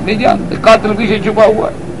حضرت عمر نہیں جانتے قاتل پیچھے چھپا ہوا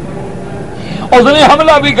ہے۔ اس نے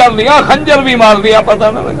حملہ بھی کر لیا، خنجر بھی مار دیا،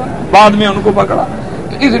 پتہ نہ لگا، بعد میں ان کو پکڑا۔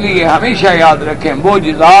 تو اس لیے ہمیشہ یاد رکھیں،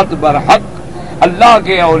 معجزات برحق، اللہ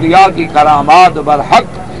کے اولیاء کی کرامات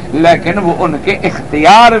برحق، لیکن وہ ان کے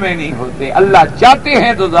اختیار میں نہیں ہوتے، اللہ چاہتے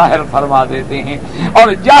ہیں تو ظاہر فرما دیتے ہیں۔ اور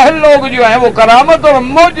جاہل لوگ جو ہیں وہ کرامت اور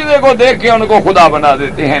معجزے کو دیکھ کے ان کو خدا بنا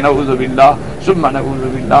دیتے ہیں، نعوذ باللہ ثم نعوذ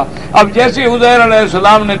باللہ۔ اب جیسے عزیر علیہ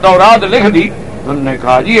السلام نے تورات لکھ دی، انہوں نے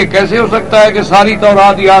کہا جی یہ کیسے ہو سکتا ہے کہ ساری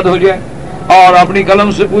تورات یاد ہو جائے اور اپنی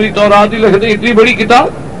قلم سے پوری تورات ہی لکھ دے، اتنی بڑی کتاب؟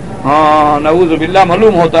 ہاں، نعوذ باللہ،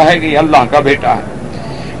 معلوم ہوتا ہے کہ یہ اللہ کا بیٹا ہے۔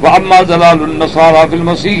 وَأَمَّا ضَلَالُ النَّصَارَىٰ فِي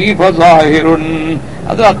الْمَسِيحِ فَظَاهِرٌ۔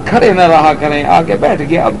 حضرات کھڑے نہ رہا کریں، آگے بیٹھ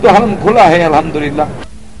گیا، اب تو حرم کھلا ہے الحمدللہ۔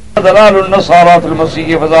 ضلال النصارى في المسيح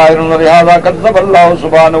فظاهر، ولهذا كذب الله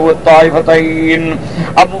سبحانه الطائفتين۔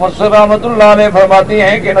 اب مفسر رحمۃ اللہ علیہ فرماتے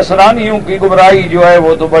ہیں کہ نصرانیوں کی گمراہی جو ہے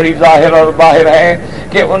وہ تو بڑی ظاہر اور باہر ہے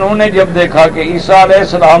کہ انہوں نے جب دیکھا کہ عیسیٰ علیہ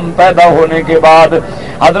السلام پیدا ہونے کے بعد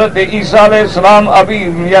حضرت عیسیٰ علیہ السلام ابھی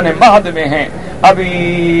یعنی مہد میں ہیں، ابھی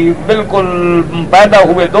بالکل پیدا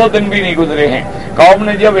ہوئے 2 دن بھی نہیں گزرے ہیں، قوم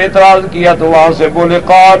نے جب اعتراض کیا تو وہاں سے بولے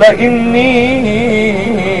قال انی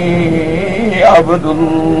عبد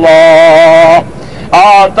اللہ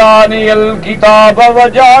آتانی الکتاب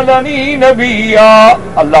وجعلنی نبیا۔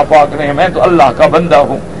 اللہ پاک نے، میں تو اللہ کا بندہ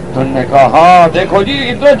ہوں۔ تو انہوں نے کہا ہاں دیکھو جی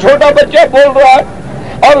اتنا چھوٹا بچہ بول رہا ہے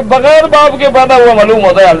اور بغیر باپ کے پیدا ہوا، معلوم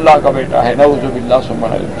ہوتا ہے اللہ کا بیٹا ہے، نعوذ باللہ ثم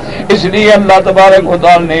نعوذ۔ اس لیے اللہ تبارک و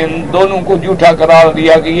تعالی نے ان دونوں کو جھوٹا قرار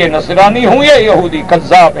دیا کہ یہ نصرانی ہوں یا یہودی،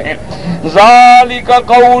 کذاب ہیں۔ ذالک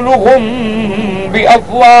قولہم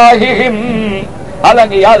بافواہہم،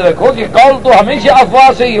 حالانکہ یاد رکھو کہ قول تو ہمیشہ افواہ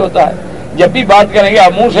سے ہی ہوتا ہے، جب بھی بات کریں گے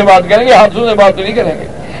آپ منہ سے بات کریں گے، ہاتھوں سے بات تو نہیں کریں گے،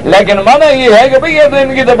 لیکن معنی یہ ہے کہ بھئی یہ تو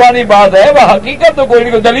ان کی زبانی بات ہے، وہ حقیقت تو کوئی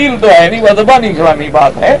نہیں، دلیل تو ہے نہیں، وہ زبانی کلامی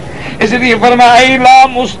بات ہے۔ اس لیے فرمایا لا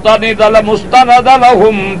مستند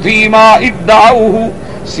لهم فيما ادعوه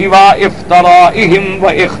سوا افترائهم و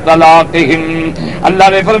اختلاقهم۔ اللہ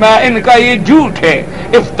نے فرمایا ان کا یہ جھوٹ ہے،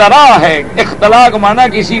 افترا ہے، اختلاق مانا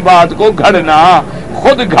کسی بات کو گھڑنا،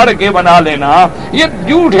 خود گھڑ کے بنا لینا، یہ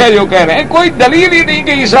جھوٹ ہے جو کہہ رہے ہیں۔ کوئی دلیل ہی نہیں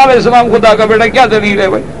کہ عیسیٰ علیہ السلام خدا کا بیٹا، کیا دلیل ہے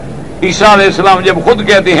بھائی؟ عیسیٰ علیہ السلام جب خود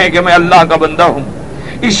کہتے ہیں کہ میں اللہ کا بندہ ہوں،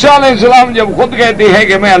 عیسیٰ علیہ السلام جب خود کہتے ہیں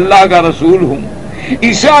کہ میں اللہ کا رسول ہوں،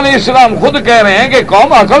 عیسیٰ علیہ السلام خود کہہ رہے ہیں کہ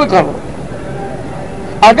قوم عقل کرو،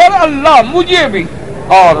 اگر اللہ مجھے بھی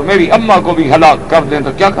اور میری اماں کو بھی ہلاک کر دیں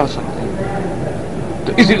تو کیا کر سکتے ہیں؟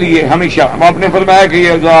 تو اس لیے ہمیشہ آپ نے فرمایا کہ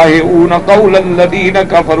یضاہئون قول الذین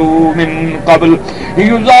کفروا من قبل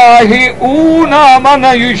یضاہئون من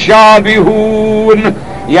یشابہون،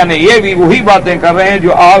 یعنی یہ بھی وہی باتیں کر رہے ہیں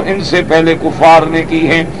جو آپ ان سے پہلے کفار نے کی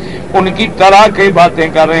ہیں، ان کی طرح کی باتیں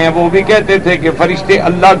کر رہے ہیں۔ وہ بھی کہتے تھے کہ فرشتے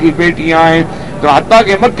اللہ کی بیٹیاں ہیں، تو حتیٰ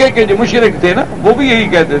کہ مکے کے جو مشرک تھے نا وہ بھی یہی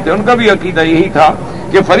کہتے تھے، ان کا بھی عقیدہ یہی تھا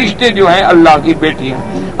کہ فرشتے جو ہیں اللہ کی بیٹیاں۔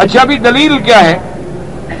 اچھا ابھی دلیل کیا ہے؟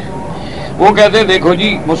 وہ کہتے دیکھو جی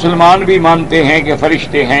مسلمان بھی مانتے ہیں کہ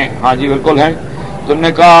فرشتے ہیں، ہاں جی بالکل ہیں۔ تو انہوں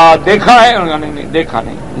نے کہا دیکھا ہے؟ انہوں نے کہا نہیں دیکھا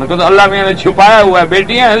نہیں۔ انہوں نے کہا تو اللہ میں نے چھپایا ہوا ہے،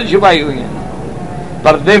 بیٹیاں ہیں چھپائی ہوئی ہیں۔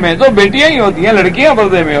 پردے میں تو بیٹیاں ہی ہوتی ہیں، لڑکیاں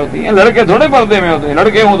پردے میں ہوتی ہیں، لڑکے تھوڑے پردے میں ہوتے ہیں،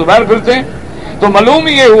 لڑکے ہوں تو باہر پھرتے ہیں۔ تو معلوم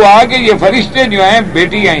یہ ہوا کہ یہ فرشتے جو ہیں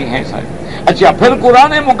بیٹیاں ہی ہیں سارے۔ اچھا، پھر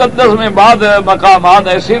قرآن مقدس میں بعض مقامات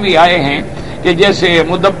ایسے بھی آئے ہیں کہ جیسے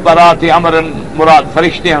مدبرات امرن مراد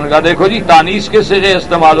فرشتے ہیں، ان کا دیکھو جی تانیث کے صیغے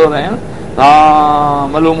استعمال ہو رہے ہیں، ہاں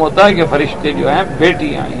معلوم ہوتا ہے کہ فرشتے جو ہیں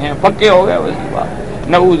بیٹیاں ہی ہیں، پکے ہو گئے ویسی بات،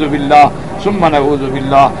 نعوذ باللہ ثم نعوذ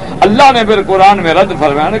باللہ۔ اللہ نے پھر قرآن میں رد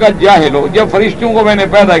فرمایا، نے کہا جاہلو، جب فرشتوں کو میں نے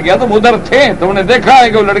پیدا کیا تو ادھر تھے، تم نے دیکھا ہے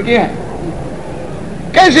کہ وہ لڑکے ہیں،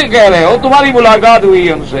 کیسے کہہ رہے ہو؟ تمہاری ملاقات ہوئی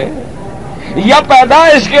ہے ان سے، یا پیدا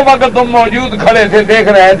اس کے وقت تم موجود کھڑے تھے دیکھ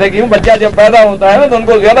رہے تھے؟ کیوں بچہ جب پیدا ہوتا ہے نا تو ان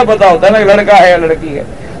کو زیادہ پتا ہوتا ہے نا کہ لڑکا ہے یا لڑکی ہے۔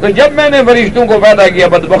 تو جب میں نے فرشتوں کو پیدا کیا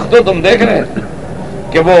بدبختو، تم دیکھ رہے تھے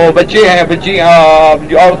کہ وہ بچے ہیں، بچیاں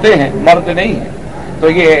جو عورتیں ہیں، مرد نہیں ہیں۔ تو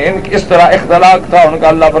یہ اس طرح اختلاق تھا ان کا۔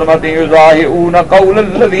 اللہ فرماتے ہیں یضاہئون قول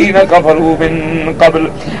الذین کفروا من قبل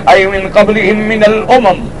ای من قبلہم من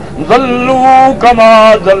الامم ظلوا کما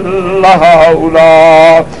ظل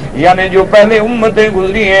ہؤلاء، یعنی جو پہلے امتیں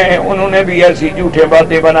گزری ہیں انہوں نے بھی ایسی جھوٹے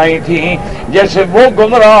باتیں بنائی تھیں، جیسے وہ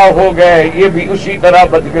گمراہ ہو گئے یہ بھی اسی طرح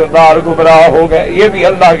بدکردار گمراہ ہو گئے، یہ بھی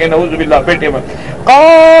اللہ کے نعوذ باللہ بیٹے میں۔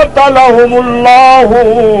 قاتلہم اللہ،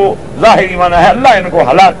 ظاہری معنی ہے اللہ ان کو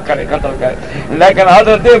ہلاک کرے، قتل کرے، لیکن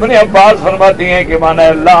حضرت ابن عباس فرماتی ہیں کہ معنی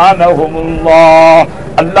ہے لعنہم اللہ،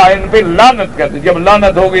 اللہ ان پہ لعنت کرتے۔ جب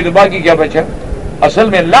لعنت ہوگی تو باقی کیا بچا؟ اصل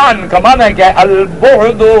میں لعن کا معنی کیا ہے؟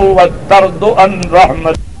 البعد والطرد عن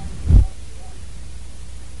رحمت۔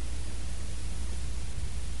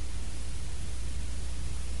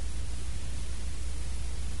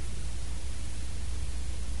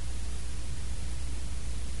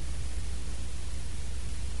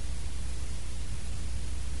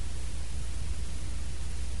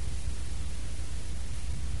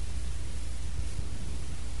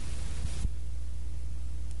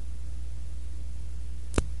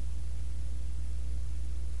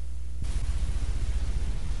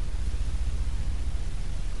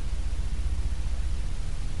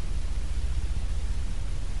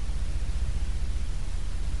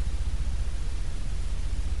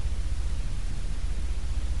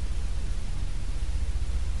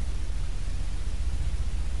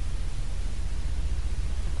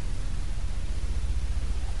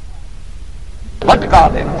 بھٹکا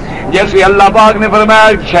دینا، جیسے اللہ پاک نے فرمایا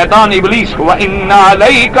شیطان ابلیس کو وَإِنَّ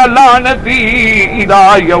عَلَيْكَ لَعْنَتِي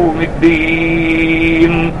إِلَىٰ يَوْمِ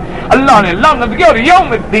الدِّينِ، اللہ نے لعنت کیا اور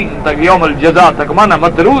یوم الدین تک، یوم الجزا تک، مانا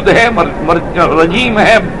مطرود ہے، رجیم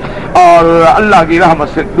ہے اور اللہ کی رحمت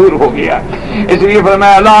سے دور ہو گیا۔ اس لیے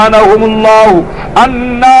فرمایا لعنہم اللہ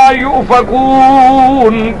انا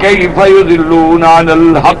یؤفکون کیف یضلون عن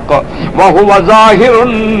الحق وهو ظاہر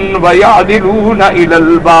ویعدلون الی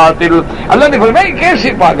الباطل۔ اللہ نے فرمایا کیسے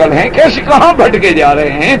پاگل ہیں، کیسے کہاں بھٹکے جا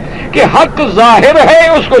رہے ہیں کہ حق ظاہر ہے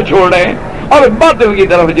اس کو چھوڑ رہے ہیں اور باطل کی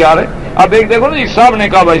طرف جا رہے ہیں۔ اب ایک دیکھو نا جی، سامنے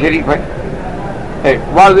کعبہ شریف ہے، ایک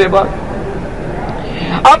واضح بات۔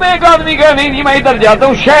 اب ایک آدمی کہا نہیں جی میں ادھر جاتا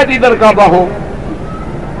ہوں شاید ادھر کعبہ ہو،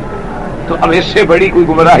 تو اب اس سے بڑی کوئی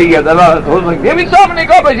گمراہی یا دلالت ہو سکتی ہے؟ ابھی سامنے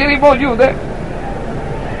کعبہ شریف موجود ہے،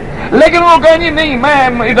 لیکن وہ کہیں جی نہیں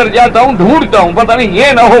میں ادھر جاتا ہوں ڈھونڈتا ہوں، پتہ نہیں یہ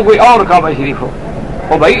نہ ہو کوئی اور کعبہ شریف ہو۔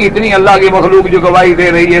 او بھائی اتنی اللہ کی مخلوق جو گواہی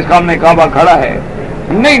دے رہی ہے سامنے کعبہ کھڑا ہے،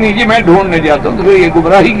 نہیں جی میں ڈھونڈنے جاتا ہوں، تو پھر یہ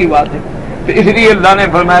گمراہی کی بات ہے۔ تو اس لیے اللہ نے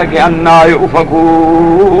فرمایا کہ انا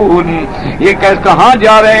یؤفکون، یہ کہاں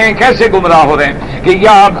جا رہے ہیں، کیسے گمراہ ہو رہے ہیں کہ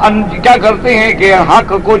یا کیا کرتے ہیں کہ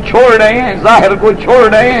حق کو چھوڑ رہے ہیں، ظاہر کو چھوڑ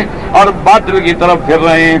رہے ہیں اور باطل کی طرف پھر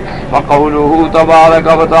رہے ہیں۔ وقولہ تبارک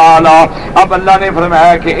و تعالی، اب اللہ نے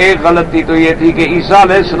فرمایا کہ ایک غلطی تو یہ تھی کہ عیسیٰ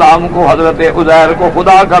علیہ السلام کو حضرت عزیر کو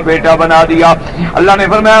خدا کا بیٹا بنا دیا۔ اللہ نے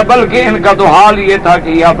فرمایا بلکہ ان کا تو حال یہ تھا کہ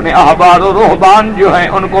یہ اپنے احبار و رہبان جو ہیں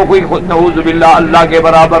ان کو کوئی خود نعوذ باللہ اللہ کے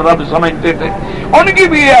برابر رب سمجھتے تھے، ان کی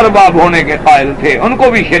بھی ارباب ہونے کے قائل تھے، ان کو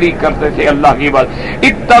بھی شریک کرتے تھے اللہ کی بات۔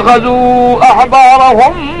 اتخذوا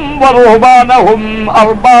احبارهم ورهبانهم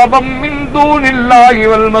اربابا من دون الله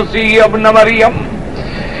والمسيح ابن مريم۔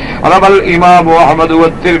 روى الامام احمد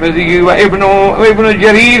والترمذي وابن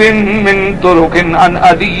جرير من طرق عن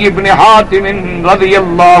عدي بن حاتم رضي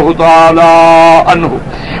الله تعالى عنه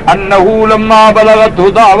انه لما بلغته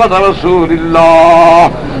دعوة رسول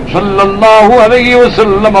الله صلى الله عليه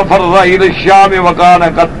وسلم فر الى الشام وكان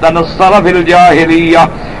قد تنصر في الجاهلية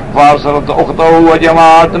فأرسلت أخته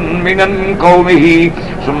وجماعة من قومه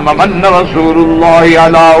ثم من رسول الله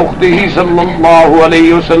على أخته صلى الله عليه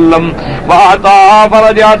وسلم وأعطاها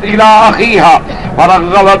فرجعت إلى أخيها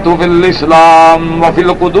فرغبته في الإسلام وفي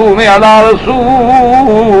القدوم على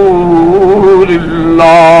رسول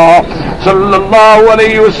الله صلی اللہ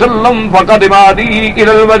علیہ وسلم فقدم عدی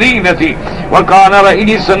الى المدینة وكان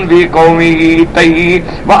رئيسا في قومه طي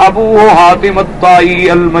وابوه حاتم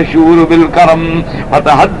الطائي المشهور بالكرم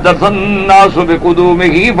فتحدث الناس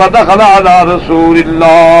بقدومه فدخل على رسول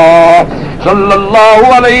الله صلی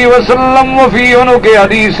اللہ علیہ وسلم وفي عنقه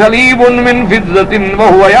عدی صلیب من فضة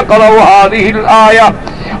وهو يقرأ هذه الآية.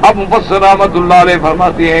 اب مفسر رحمۃ اللہ علیہ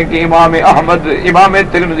فرماتے ہیں کہ امام احمد، امام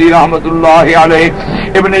ترمذی رحمۃ اللہ علیہ،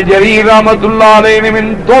 ابن جریر رحمۃ اللہ علیہ نے من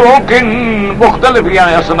طرق مختلف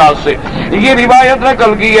یعنی اسناد سے یہ روایت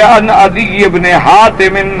نقل کی ہے ان عدی ابن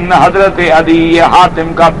حاتم، حضرت عدی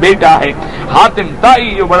حاتم کا بیٹا ہے، حاتم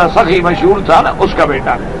طائی جو بڑا سخی مشہور تھا نا، اس کا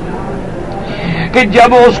بیٹا ہے کہ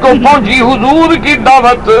جب اس کو پہنچی حضور کی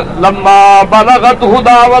دعوت، لما بلغت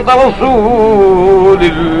دعوت رسول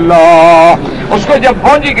اللہ، اس کو جب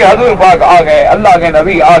پہنچی کہ حضور پاک آ گئے، اللہ کے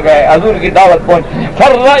نبی آ گئے، حضور کی دعوت پہنچ،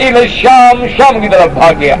 فر الى الشام، شام کی طرف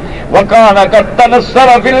بھاگ گیا، وکان قد تنصر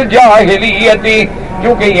فی الجاہلیۃ،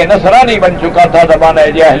 کیونکہ یہ نصرانی بن چکا تھا زمانہ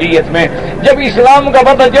جاہلیت میں، جب اسلام کا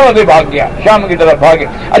پتہ چلا تو بھاگ گیا، شام کی طرف بھاگے.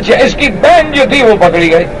 اچھا اس کی بہن جو تھی وہ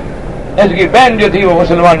پکڑی گئی، اس کی بہن جو تھی وہ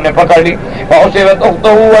مسلمان نے پکڑ لی، فأسرت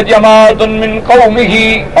أخته وجماعة من قومه،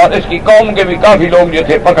 اور اس کی قوم کے بھی کافی لوگ جو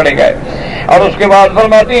تھے پکڑے گئے. اور اس کے بعد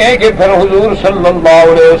فرماتی ہیں کہ پھر حضور صلی اللہ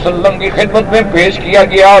علیہ وسلم کی خدمت میں پیش کیا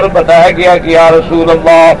گیا اور بتایا گیا کہ یا رسول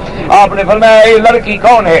اللہ، آپ نے فرمایا یہ لڑکی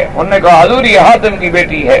کون ہے؟ انہوں نے کہا حضور یہ حاتم کی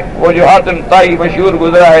بیٹی ہے، وہ جو حاتم طائی مشہور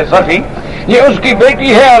گزرا ہے سخی، یہ اس کی بیٹی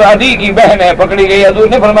ہے اور عدی کی بہن ہے، پکڑی گئی. حضور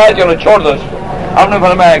نے فرمایا چلو چھوڑ دو اس کو. آپ نے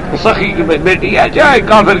فرمایا سخی کی بیٹی ہے، چاہے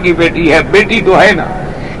کافر کی بیٹی ہے، بیٹی تو ہے نا،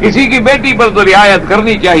 کسی کی بیٹی پر تو رعایت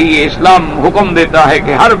کرنی چاہیے. اسلام حکم دیتا ہے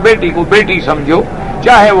کہ ہر بیٹی کو بیٹی سمجھو،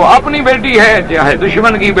 چاہے وہ اپنی بیٹی ہے، چاہے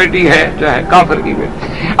دشمن کی بیٹی ہے، چاہے کافر کی بیٹی.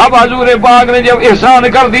 اب حضور پاک نے جب احسان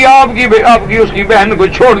کر دیا، آپ کی اس کی بہن کو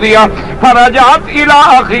چھوڑ دیا، فرجعت الی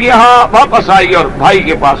اخیہا، واپس آئی اور بھائی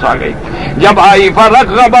کے پاس آ گئی. جب آئی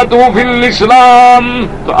فرغبت فی الاسلام،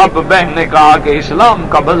 تو اب بہن نے کہا کہ اسلام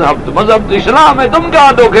کا مذہب تو اسلام ہے، تم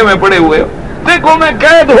کہاں دھوکے میں پڑے ہوئے ہو؟ دیکھو میں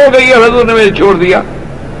قید ہو گئی ہے، حضور نے مجھے چھوڑ دیا.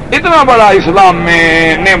 اتنا بڑا اسلام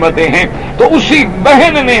میں نعمتیں ہیں. تو اسی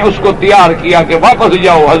بہن نے اس کو تیار کیا کہ واپس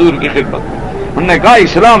جاؤ حضور کی خدمت. انہوں نے کہا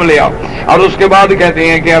اسلام لے آؤ. اور اس کے بعد کہتے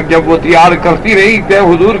ہیں کہ اب جب وہ تیار کرتی رہی کہ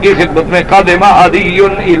حضور کی خدمت میں، قدم عدی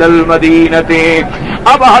الی المدینۃ،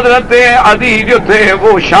 اب حضرت عدی جو تھے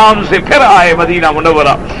وہ شام سے پھر آئے مدینہ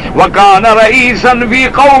منورہ. وکان رئیسا فی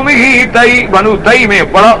قومہ طی، بنو طی میں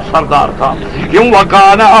بڑا سردار تھا. کیوں؟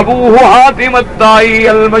 وکان ابوہ حاتم الطائی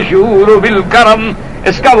المشہور بالکرم،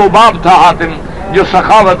 اس کا وہ باپ تھا حاتم جو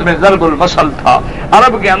سخاوت میں ضرب المثل تھا.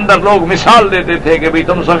 عرب کے اندر لوگ مثال دیتے تھے کہ بھئی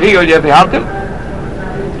تم سخی ہو جیسے حاتم.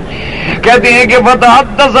 کہتے ہیں کہ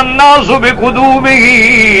فتحدث الناس بقدومہ،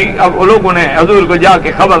 اب لوگوں نے حضور کو جا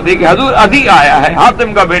کے خبر دی کہ حضور عدی آیا ہے،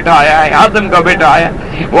 حاتم کا بیٹا آیا ہے، حاتم کا بیٹا آیا.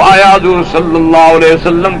 وہ آیا حضور صلی اللہ علیہ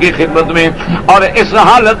وسلم کی خدمت میں، اور اس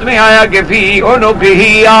حالت میں آیا کہ فی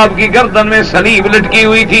عنقہ، آپ کی گردن میں صلیب لٹکی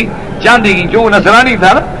ہوئی تھی چاندی کی، جو نصرانی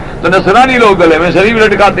تھا نا، تو نصرانی لوگ گلے میں صلیب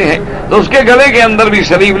لٹکاتے ہیں، تو اس کے گلے کے اندر بھی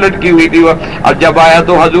صلیب لٹکی ہوئی تھی. اور جب آیا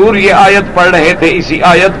تو حضور یہ آیت پڑھ رہے تھے، اسی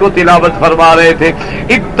آیت کو تلاوت فرما رہے تھے.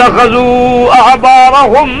 اتخذوا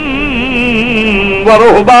احبارهم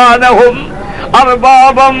ورهبانهم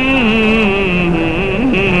اربابا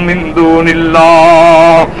من دون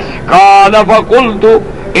الله قال فقلت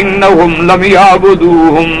انهم لم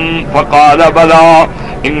يعبدوهم فقال بلى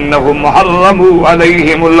انهم حرموا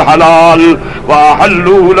عليهم الحلال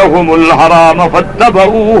واحلوا لهم الحرام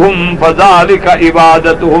فاتبعوهم فذلك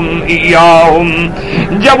عبادتهم اياهم.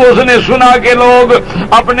 جب اس نے سنا کہ لوگ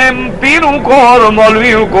اپنے پیروں کو اور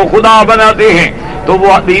مولویوں کو خدا بناتے ہیں تو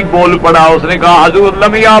وہ ادیب بول پڑا. اس نے کہا حضور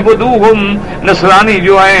لم یعبدوہم، نصرانی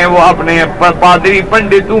جو ہیں وہ اپنے پادری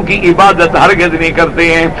پنڈتوں کی عبادت ہرگز نہیں کرتے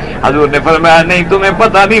ہیں. حضور نے فرمایا نہیں تمہیں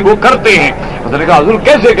پتہ نہیں وہ کرتے ہیں. اس نے کہا حضور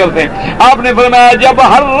کیسے کرتے ہیں؟ آپ نے فرمایا جب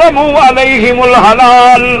حرموا علیہم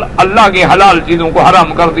الحلال، اللہ کے حلال چیزوں کو حرام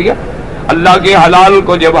کر دیا، اللہ کے حلال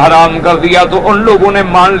کو جب حرام کر دیا تو ان لوگوں نے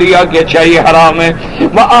مان لیا کہ اچھا یہ حرام ہے.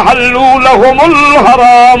 وَأَحَلُّوا لَهُمُ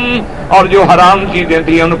الْحَرَامَ، اور جو حرام چیزیں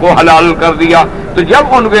تھیں ان کو حلال کر دیا. تو جب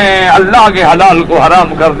ان کے اللہ کے حلال کو حرام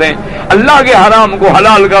کر دیں، اللہ کے حرام کو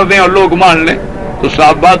حلال کر دیں اور لوگ مان لیں، تو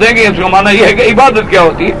صاف بات ہے کہ اس کا معنی یہ ہے کہ عبادت کیا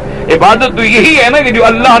ہوتی ہے؟ عبادت تو یہی ہے نا کہ جو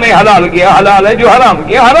اللہ نے حلال کیا حلال ہے، جو حرام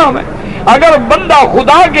کیا حرام ہے. اگر بندہ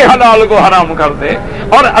خدا کے حلال کو حرام کر دے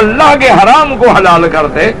اور اللہ کے حرام کو حلال کر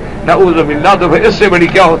دے، نعوذ باللہ، تو پھر اس سے بڑی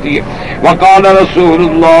کیا ہوتی ہے؟ وقال رسول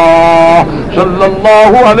اللہ صلی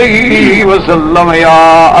اللہ علیہ وسلم یا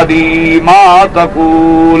عدی ما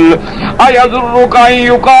تقول ایذرک ان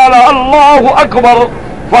یقال اللہ اکبر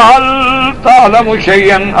فهل تعلم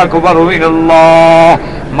شيئا أكبر من الله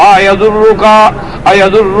ما يضرك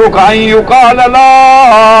أيضرك أن يقال لا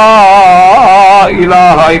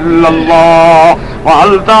إله إلا الله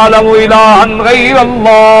وهل تعلم إلها غير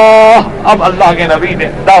الله. اب اللہ کے نبی نے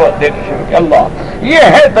دعوت دینی شروع کی. اللہ یہ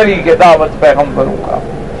ہے طریقے دعوت پیغمبروں کا.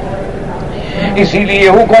 اسی لیے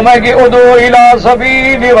حکم ہے کہ ادعو الی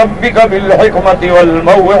سبیل ربک بالحکمت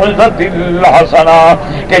والموعظۃ الحسنہ،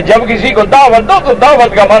 کہ جب کسی کو دعوت دو تو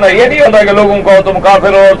دعوت کا معنی یہ نہیں ہوتا کہ لوگوں کو تم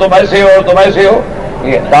کافر ہو، تم ایسے ہو، تم ایسے ہو.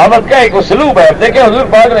 یہ دعوت کا ایک اسلوب ہے. دیکھیں حضور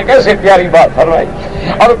پاک نے کیسے پیاری بات فرمائی.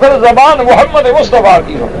 اور پھر زبان محمد مصطفیٰ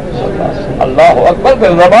کی ہو. اللہ اکبر.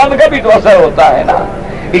 پھر زبان کا بھی تو اثر ہوتا ہے نا.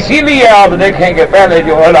 اسی لیے آپ دیکھیں کہ پہلے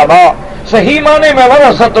جو علماء صحیح معنی میں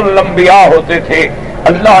ورثۃ الانبیاء ہوتے تھے،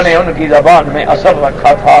 اللہ نے ان کی زبان میں اثر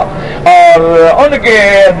رکھا تھا، اور ان کے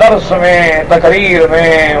درس میں، تقریر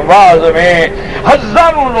میں، واعظ میں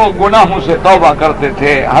ہزاروں لوگ گناہوں سے توبہ کرتے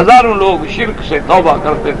تھے، ہزاروں لوگ شرک سے توبہ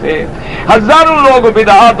کرتے تھے، ہزاروں لوگ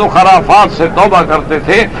بدعات و خرافات سے توبہ کرتے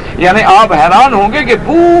تھے. یعنی آپ حیران ہوں گے کہ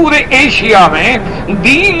پورے ایشیا میں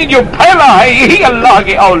دین جو پھیلا ہے یہی اللہ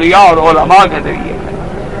کے اولیاء اور علماء کے ذریعے ہے،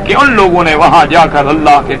 کہ ان لوگوں نے وہاں جا کر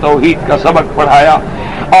اللہ کے توحید کا سبق پڑھایا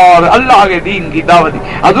اور اللہ کے دین کی دعوت دی.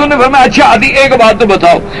 حضور نے فرمایا اچھا ادھی ایک بات تو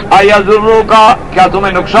بتاؤ، آیا ضرور کا کیا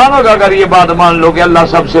تمہیں نقصان ہوگا اگر یہ بات مان لو کہ اللہ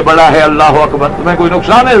سب سے بڑا ہے، اللہ اکبر، تمہیں کوئی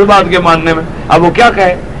نقصان ہے اس بات کے ماننے میں؟ اب وہ کیا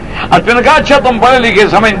کہے؟ نے کہا اچھا تم پڑھے لکھے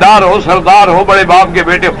سمجھدار ہو، سردار ہو، بڑے باپ کے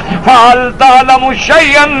بیٹے ہو، فَهَلْ تَعْلَمُ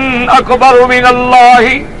شَيْئًا أَكْبَرُ مِنَ اللَّهِ،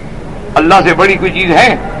 اللہ سے بڑی کوئی چیز ہے؟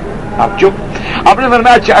 آپ چپ. آپ نے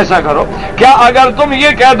فرمایا اچھا ایسا کرو، کیا اگر تم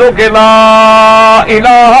یہ کہہ دو کہ لا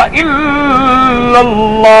الہ الا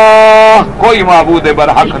اللہ، کوئی معبود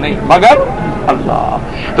برحق نہیں مگر اللہ،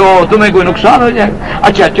 تو تمہیں کوئی نقصان ہو جائے؟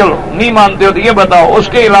 اچھا چلو نہیں مانتے ہو تو یہ بتاؤ اس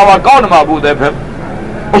کے علاوہ کون معبود ہے؟ پھر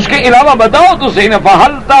اس کے علاوہ بتاؤ تو صحیح.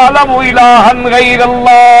 فَهَلْ تَعْلَمُ إِلَٰهًا غَيْرَ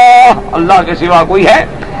اللَّهِ، اللہ کے سوا کوئی ہے؟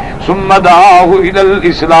 ثم دعاه إلى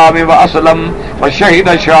الإسلام وأسلم وشهد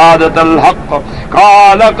شهادة الحق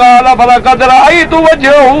قال فلقد رأيت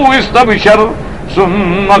وجهه استبشر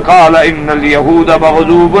ثم قال إن اليهود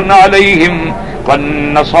مغضوب عليهم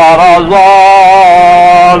والنصارى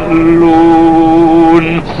ضالون.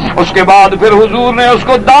 اس کے بعد پھر حضور نے اس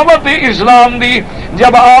کو دعوت اسلام دی.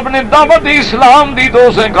 جب آپ نے دعوت اسلام دی تو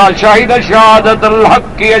اس نے کہا شاہد شہادت الحق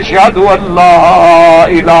کی اشہد ان لا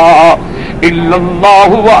الہ الا اللہ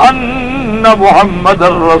وان محمد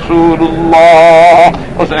الرسول اللہ.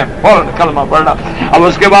 اس نے فوراً کلمہ پڑھا. اب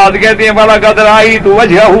اس کے بعد کہتے ہیں فلقد رأیت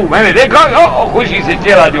وجہہ، میں نے دیکھا خوشی سے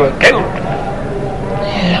چہرہ جو ہے کھل اٹھا.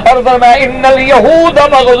 اور فرمایا ان الیہود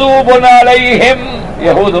مغضوب علیہم،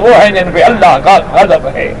 یہود وہ ہیں جن پہ اللہ کا غضب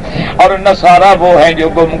ہے، اور نصارہ وہ ہیں جو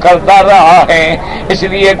گم کرتا رہا ہے. اس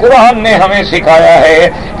لیے قرآن نے ہمیں سکھایا ہے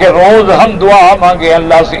کہ روز ہم دعا مانگے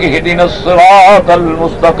اللہ سے اہدنا الصراط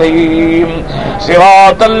المستقیم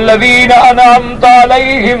صراط الذین انعمت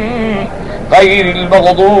علیہم غیر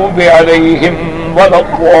المغضوب علیہم ولا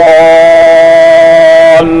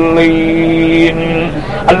الضالین.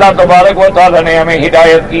 اللہ تبارک و تعالی نے ہمیں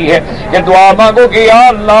ہدایت کی ہے کہ دعا مانگو کہ یا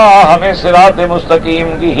اللہ ہمیں صراط مستقیم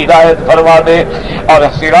کی ہدایت فرما دے، اور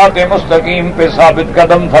صراط مستقیم پہ ثابت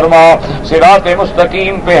قدم فرما، صراط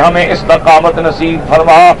مستقیم پہ ہمیں استقامت نصیب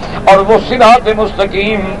فرما، اور وہ صراط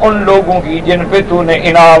مستقیم ان لوگوں کی جن پہ تو نے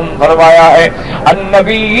انعام فرمایا ہے،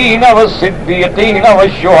 النبیین والصدیقین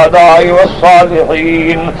والشہداء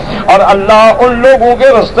والصالحین. اور اللہ ان لوگوں کے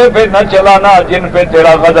رستے پہ نہ چلانا جن پہ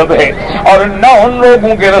تیرا غضب ہے، اور نہ ان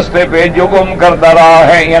لوگوں کے رستے پہ جو گم کرتا رہا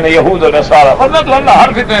ہے، یعنی یہود و نصارہ. ورنہ تو اللہ ہر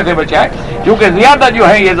فتنے سے بچائے، کیونکہ زیادہ جو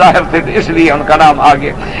ہے یہ ظاہر تھے اس لیے ان کا نام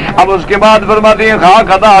آگے. اب اس کے بعد فرماتے ہیں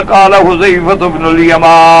خاکدا قال حذیفہ بن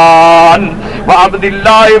الیمان وعبد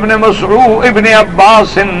اللہ ابن مسعود ابن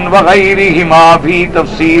عباس وغیرہما فی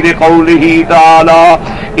تفسیر قولہ تعالی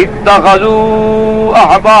اتخذوا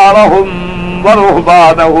احبارهم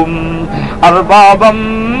ورهبانهم اربابا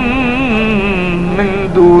من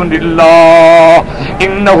دون اللہ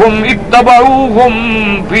انہم اتبعوہم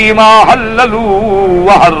فیما حللوا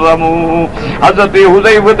وحرموا. حضرت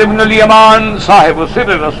حذیفہ بن الیمان صاحب سر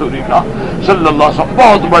رسول اللہ صلی اللہ علیہ وسلم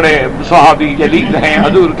بہت بڑے صحابی جلیل ہیں،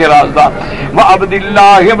 حضور کے رازدار. وعبد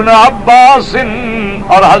اللہ ابن عباس،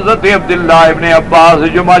 اور حضرت عبداللہ ابن عباس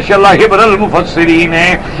جو ماشاءاللہ حبر المفسرین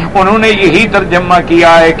ہیں، انہوں نے یہی ترجمہ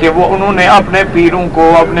کیا ہے کہ وہ انہوں نے اپنے پیروں کو،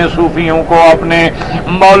 اپنے صوفیوں کو، اپنے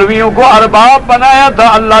مولویوں کو ارباب بنایا تھا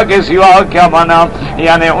اللہ کے سوا. کیا مانا؟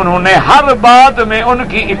 یعنی انہوں نے ہر بات میں ان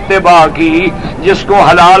کی اتباع کی، جس کو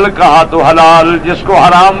حلال کہا تو حلال، جس کو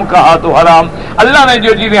حرام کہا تو حرام. اللہ نے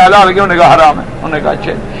جو چیزیں حلال کی انہوں نے کہا حرام ہے، انہوں نے کہا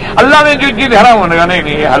اچھا. اللہ نے جو چیز حرام انہوں نے کہا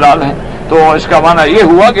نہیں یہ حلال ہے. تو اس کا معنی یہ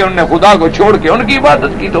ہوا کہ انہوں نے خدا کو چھوڑ کے ان کی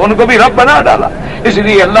عبادت کی تو ان کو بھی رب بنا ڈالا. اس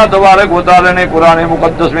لیے اللہ تبارک و تعالی نے قرآن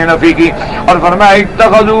مقدس میں نفی کی اور فرمایا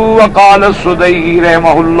اتخذوا وقال السدی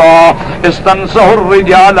رحمہ اللہ استنصح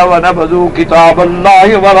الرجال ونبذوا کتاب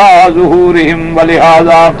اللہ وراء ظہورہم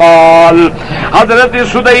ولہذا قال. حضرت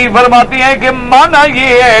سدی فرماتی ہیں کہ معنی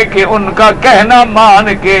یہ ہے کہ ان کا کہنا مان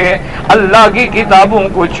کے اللہ کی کتابوں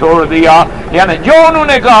کو چھوڑ دیا، یعنی جو انہوں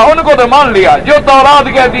نے کہا ان کو تو مان لیا، جو تورات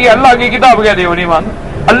کہتی ہے اللہ کی کتاب کہتی ہے وہ نہیں مان،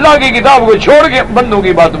 اللہ کی کتاب کو چھوڑ کے بندوں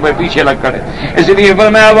کی باتوں پہ پیچھے لگ کھڑے. اس لیے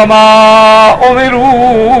فرمایا وما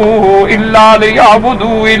امروا الا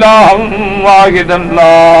ليعبدوا الها واحدا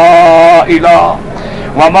لا الہ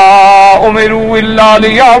وما امروا الا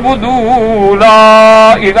ليعبدوا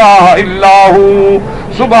لا الہ الا هو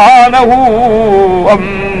سبحانہ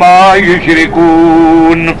عما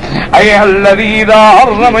یشرکون. اے الذی اذا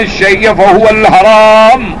حرم الشیء فهو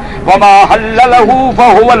الحرام وما حلله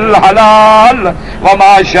فهو الحلال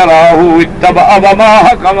وما شرعه اتبع وما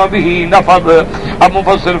حکم به نفذ. اب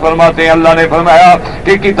مفسر فرماتے ہیں اللہ نے فرمایا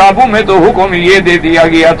کہ کتابوں میں تو حکم یہ دے دیا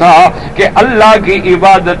گیا تھا کہ اللہ کی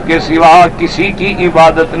عبادت کے سوا کسی کی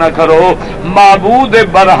عبادت نہ کرو، معبود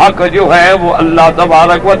برحق جو ہے وہ اللہ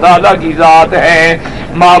تبارک و تعالی کی ذات ہے،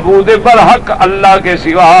 معبود برحق اللہ کے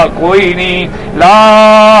سوا کوئی نہیں. لا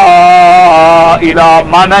الہ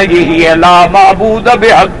مانا یہی ہے لا معبود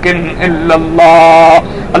بحق الا اللہ،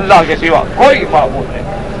 اللہ کے سوا کوئی معبود نہیں.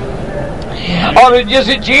 اور جس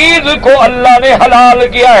چیز کو اللہ نے حلال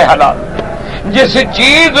کیا ہے حلال، جس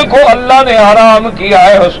چیز کو اللہ نے حرام کیا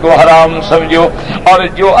ہے اس کو حرام سمجھو، اور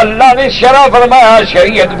جو اللہ نے شرع فرمایا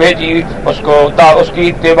شریعت بھیجی اس کی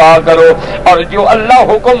اتباع کرو، اور جو اللہ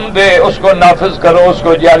حکم دے اس کو نافذ کرو، اس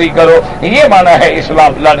کو جاری کرو. یہ معنی ہے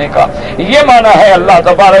اسلام لانے کا، یہ معنی ہے اللہ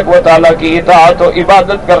تبارک و تعالیٰ کی اطاعت و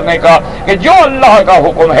عبادت کرنے کا کہ جو اللہ کا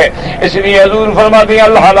حکم ہے. اس لیے حضور فرماتے ہیں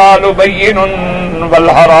الحلال بین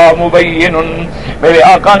والحرام بین. میرے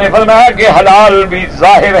آقا نے فرمایا کہ حلال بھی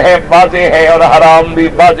ظاہر ہے واضح ہے اور حرام بھی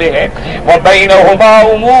واضح ہے. وبینہما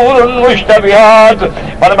امور مشتبہات،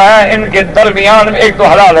 فرمایا ان کے درمیان میں ایک تو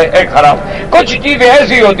حلال ہے ایک حرام. کچھ چیزیں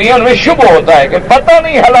ایسی ہوتی ہیں ان میں شبہ ہوتا ہے کہ پتہ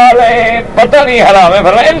نہیں حلال ہے پتہ نہیں حرام ہے،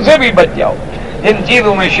 فرمایا ان سے بھی بچ جاؤ، جن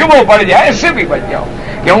چیزوں میں شبہ پڑ جائے اس سے بھی بچ جاؤ.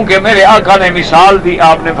 کیونکہ میرے آقا نے مثال دی،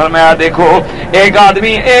 آپ نے فرمایا دیکھو ایک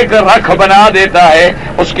آدمی ایک رکھ بنا دیتا ہے،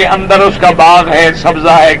 اس کے اندر اس کا باغ ہے،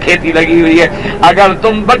 سبزہ ہے، کھیتی لگی ہوئی ہے. اگر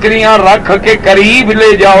تم بکریاں رکھ کے قریب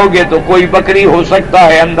لے جاؤ گے تو کوئی بکری ہو سکتا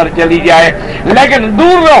ہے اندر چلی جائے، لیکن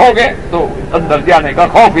دور رہو گے تو اندر جانے کا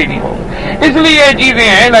خوف ہی نہیں ہوگا. اس لیے یہ چیزیں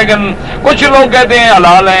ہیں، لیکن کچھ لوگ کہتے ہیں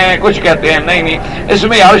حلال ہیں، کچھ کہتے ہیں نہیں اس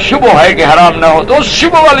میں یار شبہ ہے کہ حرام نہ ہو، تو اس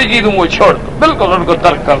شبہ والی چیزوں کو چھوڑ دو، بالکل ان کو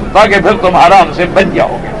ترک کر دو تاکہ پھر تم حرام سے بچ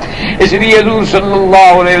جاؤ گے. اس لیے حضور صلی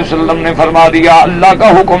اللہ علیہ وسلم نے فرما دیا، اللہ کا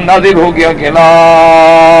حکم نازل ہو گیا کہ لا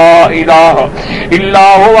الہ الا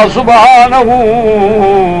هو سبحانہ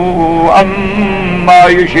عما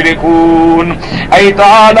یشرکون. ای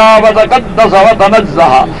تعالی وتقدس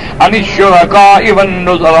وتنزہ عن الشرکاء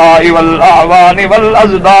والنظراء والاعوان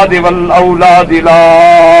والاضداد والاولاد. لا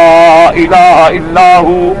الہ الا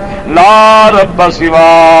هو لا رب سوا.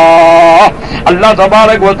 اللہ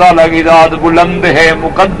تبارک و تعالیٰ کی ذات بلند ہے،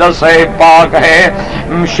 مقدس ہے، پاک ہے،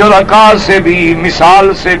 شرکاء سے بھی،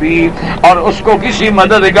 مثال سے بھی، اور اس کو کسی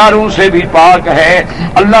مددگاروں سے بھی پاک ہے.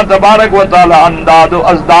 اللہ تبارک و تعالیٰ انداد و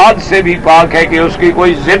ازداد سے بھی پاک ہے کہ اس کی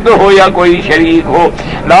کوئی ضد ہو یا کوئی شریک ہو.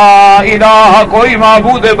 لا الہ کوئی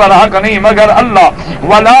معبود برحق نہیں مگر اللہ،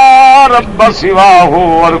 ولا رب سوا ہو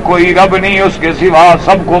اور کوئی رب نہیں اس کے سوا.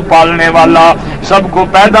 سب کو پالنے والا، سب کو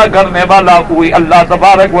پیدا کرنے والا کوئی اللہ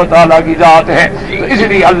تبارک و تعالیٰ کی ذات ہے. تو اس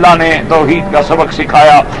لیے اللہ نے توحید کا سبق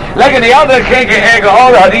سکھایا. لیکن یاد رکھیں کہ ایک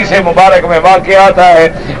اور حدیث مبارک میں واقعہ آتا ہے،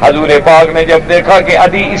 حضور پاک نے جب دیکھا کہ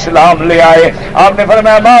عدی اسلام لے آئے، آپ نے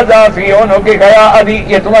فرمایا ماذا فی عنق یا عدی،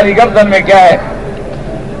 یہ تمہاری گردن میں کیا ہے؟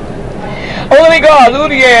 انہوں نے کہا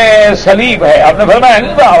حضور یہ صلیب ہے. آپ نے فرمایا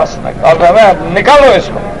آپ نے فرمایا نکالو اس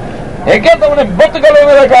کو. یہ کیا تم نے بت گلے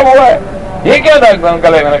میں رکھا ہوا ہے؟ یہ کیا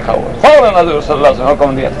گلے میں رکھا ہوا ہے؟ فوراً حضور صلی اللہ علیہ وسلم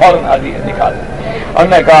حکم دیا، فوراً عدی نکال. انہوں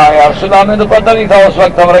نے کہا یا رسول اللہ، میں تو پتہ نہیں تھا اس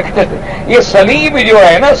وقت ہم رکھتے تھے. یہ صلیب جو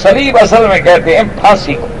ہے نا، صلیب اصل میں کہتے ہیں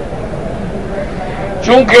پھانسی کو.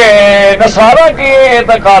 چونکہ نصارہ کے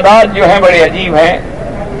اعتقادات جو ہیں بڑے عجیب ہیں،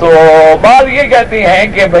 تو بعض یہ کہتے ہیں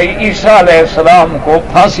کہ بھئی عیسیٰ علیہ السلام کو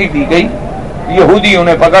پھانسی دی گئی، یہودی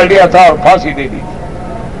انہیں پکڑ لیا تھا اور پھانسی دے دی.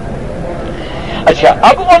 اچھا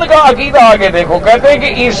اب ان کا عقیدہ آگے دیکھو، کہتے ہیں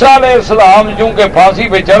کہ عیسیٰ علیہ السلام چونکہ پھانسی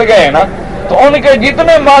پہ چڑھ گئے نا تو ان کے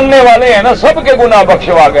جتنے ماننے والے ہیں نا سب کے گناہ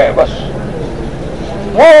بخشوا گئے. بس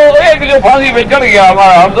وہ ایک جو پھانسی پہ چڑھ گیا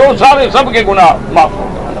ہمارا، ہم تو سارے سب کے گناہ معاف ہو گئے.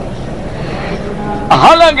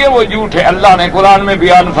 حالانکہ وہ جھوٹ ہے. اللہ نے قرآن میں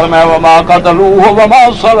بیان فرمایا وما قتلوہ وما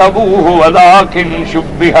صلبوہ ولکن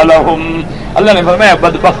شبہ لہم. اللہ نے فرمایا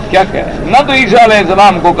بدبخت کیا کہہ رہے ہیں, نہ تو عیسیٰ علیہ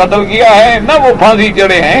السلام کو قتل کیا ہے نہ وہ پھانسی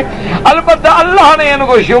چڑھے ہیں, البتہ اللہ نے ان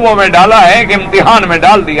کو شبوں میں ڈالا ہے کہ امتحان میں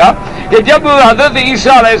ڈال دیا کہ جب حضرت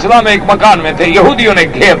عیسیٰ علیہ السلام ایک مکان میں تھے, یہودیوں نے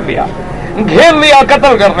گھیر لیا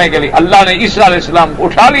قتل کرنے کے لیے. اللہ نے عیسیٰ علیہ السلام کو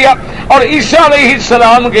اٹھا لیا اور عیسیٰ علیہ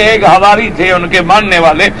السلام کے ایک حواری تھے ان کے ماننے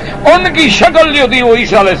والے, ان کی شکل جو تھی وہ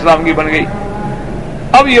عیسیٰ علیہ السلام کی بن گئی.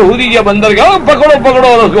 اب یہودی جب اندر گیا پکڑو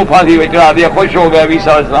اور اس کو پھانسی پہ چڑھا دیا, خوش ہو گیا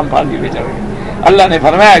عیسیٰ علیہ السلام پھانسی پہ چڑھ گئے. اللہ نے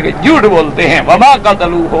فرمایا کہ جھوٹ بولتے ہیں, وما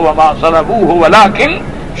قتلوہ وما صلبوہ ولکن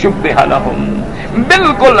شبہ لہم.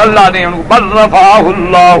 بالکل اللہ نے ان کو بل رفعہ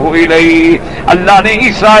اللہ الیہ, اللہ نے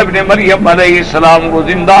عیسیٰ ابن مریم علیہ السلام کو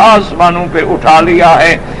زندہ آسمانوں پہ اٹھا لیا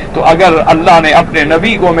ہے. تو اگر اللہ نے اپنے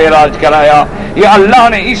نبی کو معراج کرایا, یا اللہ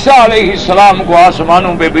نے عیسیٰ علیہ السلام کو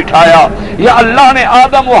آسمانوں پہ بٹھایا, یا اللہ نے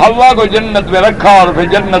آدم و حوا کو جنت میں رکھا اور پھر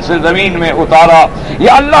جنت سے زمین میں اتارا,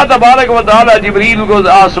 یا اللہ تبارک و تعالی جبریل کو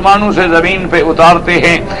آسمانوں سے زمین پہ اتارتے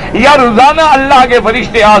ہیں, یا روزانہ اللہ کے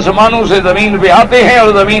فرشتے آسمانوں سے زمین پہ آتے ہیں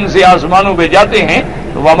اور زمین سے آسمانوں پہ جاتے ہیں,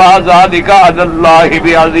 وما ذالک علی اللہ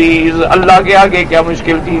بعزیز. اللہ کے آگے کیا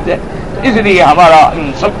مشکل چیز ہے. اس لیے ہمارا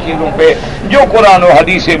ان سب چیزوں پہ جو قرآن و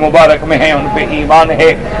حدیث مبارک میں ہیں ان پہ ایمان ہے,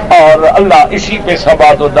 اور اللہ اسی پہ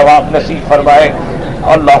ثبات و دوام نصیب فرمائے.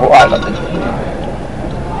 اللہ اعلم.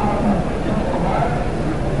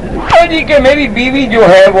 جی کہ میری بیوی جو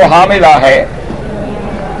ہے وہ حاملہ ہے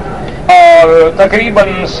اور تقریباً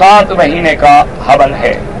 7 مہینے کا حمل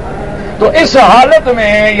ہے. تو اس حالت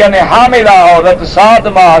میں یعنی حاملہ عورت 7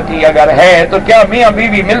 ماہ کی اگر ہے تو کیا میاں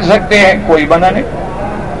بیوی مل سکتے ہیں؟ کوئی منع نہیں,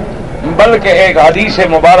 بلکہ ایک حدیث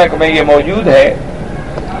مبارک میں یہ موجود ہے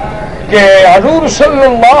کہ حضور صلی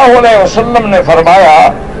اللہ علیہ وسلم نے فرمایا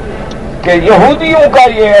کہ یہودیوں کا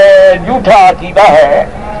یہ جھوٹا عقیدہ ہے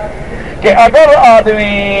کہ اگر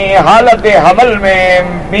آدمی حالت حمل میں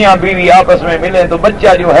میاں بیوی آپس میں ملے تو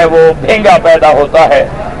بچہ جو ہے وہ بھینگا پیدا ہوتا ہے.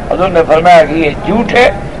 حضور نے فرمایا کہ یہ جھوٹ ہے,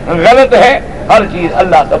 غلط ہے, ہر چیز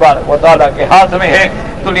اللہ تبارک و تعالیٰ کے ہاتھ میں ہے.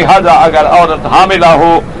 تو لہذا اگر عورت حاملہ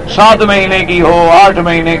ہو, 7 مہینے کی ہو, 8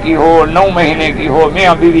 مہینے کی ہو, 9 مہینے کی ہو,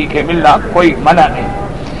 میاں بیوی کے ملنا کوئی منع نہیں.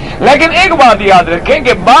 لیکن ایک بات یاد رکھیں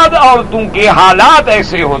کہ بعض عورتوں کے حالات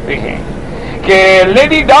ایسے ہوتے ہیں کہ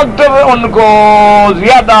لیڈی ڈاکٹر ان کو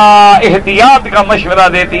زیادہ احتیاط کا مشورہ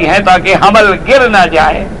دیتی ہیں تاکہ حمل گر نہ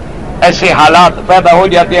جائے. ایسے حالات پیدا ہو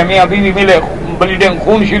جاتے ہیں, میاں بیوی ملے, بلیڈنگ,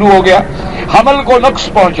 خون شروع ہو گیا, حمل کو نقص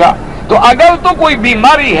پہنچا, تو اگر تو کوئی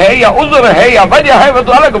بیماری ہے یا عذر ہے یا وجہ ہے وہ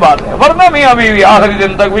تو الگ بات ہے, ورنہ میاں بیوی آخری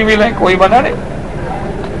دن تک بھی ملیں, کوئی منع نہیں.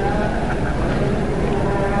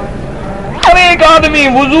 ایک آدمی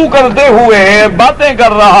وضو کرتے ہوئے باتیں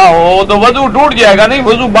کر رہا ہو تو وضو ٹوٹ جائے گا؟ نہیں,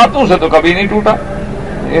 وضو باتوں سے تو کبھی نہیں ٹوٹا.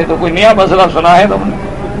 یہ تو کوئی نیا مسئلہ سنا ہے تم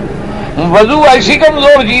نے. وضو ایسی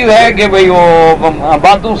کمزور چیز ہے کہ بھئی وہ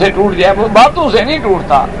باتوں سے ٹوٹ جائے, وہ باتوں سے نہیں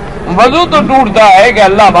ٹوٹتا. وضو تو ٹوٹتا ہے کہ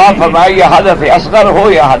اللہ معاف فرمائے, یا حدث اصغر ہو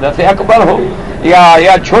یا حدث اکبر ہو,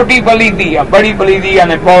 یا چھوٹی پلیدی یا بڑی پلیدی,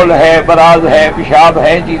 یعنی بول ہے, براز ہے, پیشاب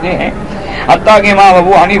ہے, چیزیں ہیں. حتیٰ کہ امام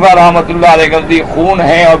ابو حنیفہ رحمۃ اللہ علیہ کے نزدیک خون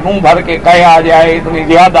ہے اور منہ بھر کے قے آ جائے اتنی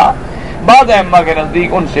زیادہ, بعض ائمہ کے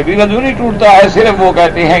نزدیک ان سے بھی وضو نہیں ٹوٹتا ہے. صرف وہ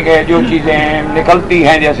کہتے ہیں کہ جو چیزیں نکلتی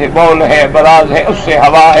ہیں جیسے بول ہے, براز ہے, اس سے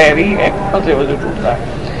ہوا ہے, ری ہے, اس سے وضو ٹوٹتا ہے.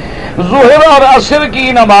 ظہر اور عصر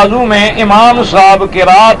کی نمازوں میں امام صاحب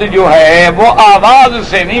قرات جو ہے وہ آواز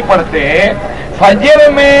سے نہیں پڑھتے, فجر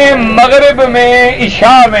میں, مغرب میں,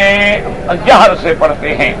 عشاء میں جہر سے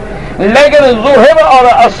پڑھتے ہیں, لیکن ظہر اور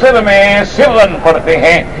عصر میں سرن پڑھتے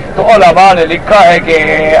ہیں. تو علماء نے لکھا ہے کہ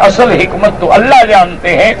اصل حکمت تو اللہ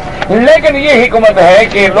جانتے ہیں, لیکن یہ حکمت ہے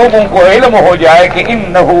کہ لوگوں کو علم ہو جائے کہ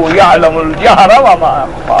انہ یعلم الجہر وما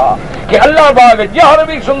یخفی, کہ اللہ پاک جہر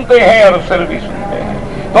بھی سنتے ہیں اور سر بھی سنتے ہیں.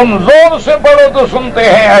 تم زور سے پڑھو تو سنتے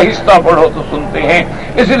ہیں, آہستہ پڑھو تو سنتے ہیں.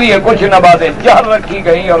 اس لیے کچھ نمازیں جہر رکھی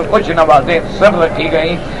گئیں اور کچھ نمازیں سر رکھی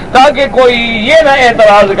گئیں, تاکہ کوئی یہ نہ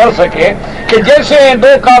اعتراض کر سکے کہ جیسے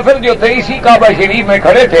 2 کافر جو تھے اسی کعبہ شریف میں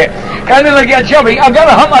کھڑے تھے, کہنے لگے اچھا بھائی اگر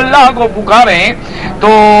ہم اللہ کو پکاریں تو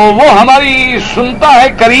وہ ہماری سنتا ہے,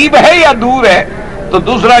 قریب ہے یا دور ہے؟ تو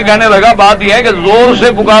دوسرا کہنے لگا بات یہ ہے کہ زور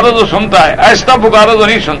سے پکارو تو سنتا ہے, آہستہ پکارو تو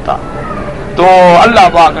نہیں سنتا. تو اللہ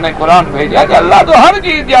پاک نے قرآن بھیجا کہ اللہ تو ہر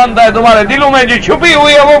چیز جانتا ہے, تمہارے دلوں میں جو چھپی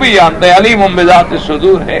ہوئی ہے وہ بھی جانتا ہے. علیم بذات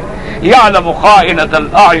الصدور ہے, یعلم خائنۃ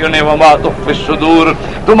الاعین وما تخفی الصدور,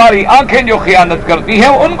 تمہاری آنکھیں جو خیانت کرتی ہیں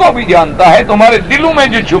ان کو بھی جانتا ہے, تمہارے دلوں میں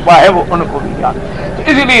جو چھپا ہے وہ ان کو بھی جانتا ہے.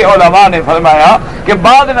 تو اس لیے علماء نے فرمایا کہ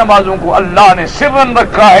بعض نمازوں کو اللہ نے سرن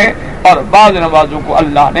رکھا ہے اور بعض نمازوں کو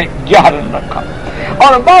اللہ نے جہرن رکھا.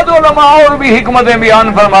 اور بعض علماء اور بھی حکمتیں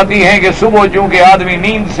بیان فرماتی ہیں کہ صبح چونکہ آدمی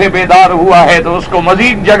نیند سے بیدار ہوا ہے تو اس کو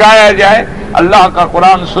مزید جگایا جائے، اللہ کا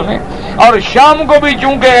قرآن سنے، اور شام کو بھی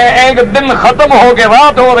چونکہ ایک دن ختم ہو کے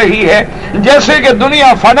رات ہو رہی ہے، جیسے کہ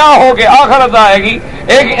دنیا فنا ہو کے آخرت آئے گی،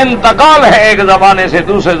 ایک انتقال ہے ایک زمانے سے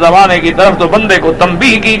دوسرے زمانے کی طرف، تو بندے کو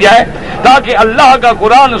تنبیہ کی جائے تاکہ اللہ کا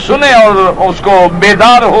قرآن سنے اور اس کو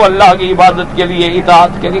بیدار ہو اللہ کی عبادت کے لیے،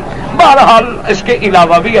 اطاعت کے لیے۔ بہرحال اس کے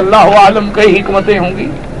علاوہ بھی اللہ عالم کئی حکمتیں ہوں گی۔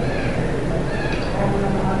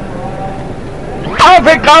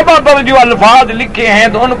 کعبہ پر جو الفاظ لکھے ہیں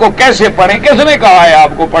تو ان کو کیسے پڑھیں؟ کس نے کہا ہے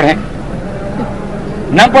آپ کو پڑھیں؟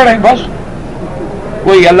 نہ پڑھیں، بس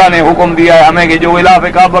کوئی اللہ نے حکم دیا ہے ہمیں کہ جو غلاف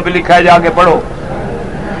کعبہ پہ لکھا ہے جا کے پڑھو،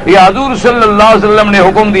 یا حضور صلی اللہ علیہ وسلم نے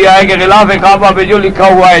حکم دیا ہے کہ غلاف کعبہ پہ جو لکھا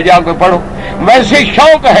ہوا ہے جا کے پڑھو، ویسے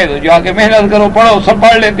شوق ہے تو جا کے محنت کرو، پڑھو، سب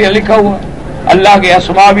پڑھ لیتے ہیں، لکھا ہوا ہے، اللہ کے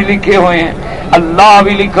اسماء بھی لکھے ہوئے ہیں، اللہ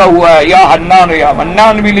بھی لکھا ہوا ہے، یا حنان یا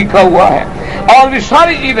منان بھی لکھا ہوا ہے، اور بھی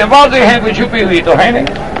ساری چیزیں واضح ہیں، کوئی چھپی ہوئی تو ہے نہیں۔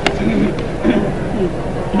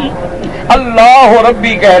 اللہ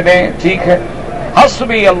ربی کہہ دیں، ٹھیک ہے،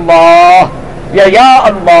 حسبی اللہ یا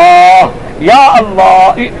اللہ، یا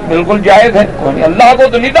اللہ بالکل جائز ہے، اللہ کو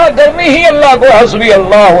تو ندا کرنی ہی اللہ کو، حسبی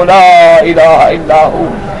اللہ لا الہ الا ہو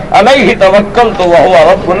علیہ توکلت وہو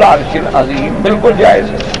رب العرش العظیم، بالکل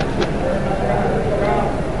جائز ہے۔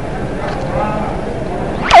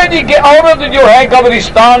 جی کہ عورت جو ہے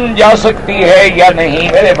قبرستان جا سکتی ہے یا نہیں؟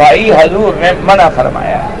 میرے بھائی، حضور نے منع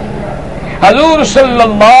فرمایا ہے، حضور صلی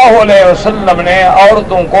اللہ علیہ وسلم نے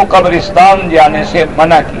عورتوں کو قبرستان جانے سے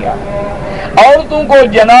منع کیا، عورتوں کو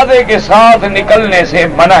جنازے کے ساتھ نکلنے سے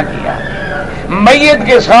منع کیا، میت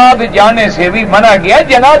کے ساتھ جانے سے بھی منع کیا۔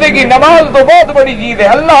 جنازے کی نماز تو بہت بڑی چیز ہے،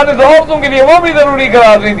 اللہ نے تو عورتوں کے لیے وہ بھی ضروری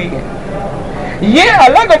قرار دے دی ہے۔ یہ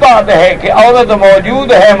الگ بات ہے کہ عورت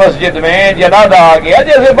موجود ہے مسجد میں، جنازہ آ گیا،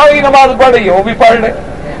 جیسے بڑی نماز پڑھ رہی ہے وہ بھی پڑھ لے،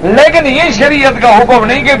 لیکن یہ شریعت کا حکم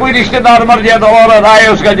نہیں کہ کوئی رشتہ دار مر جائے تو عورت آئے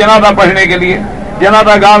اس کا جنازہ پڑھنے کے لیے،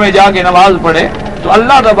 جنازہ گاہ میں جا کے نماز پڑھے، تو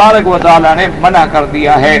اللہ تبارک و تعالیٰ نے منع کر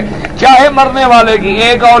دیا ہے۔ چاہے مرنے والے کی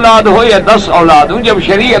ایک اولاد ہو یا 10 اولاد ہو، جب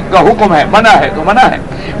شریعت کا حکم ہے، منع ہے تو منع ہے۔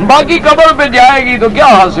 باقی قبر پہ جائے گی تو کیا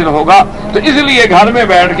حاصل ہوگا؟ تو اس لیے گھر میں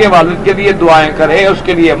بیٹھ کے والد کے لیے دعائیں کرے، اس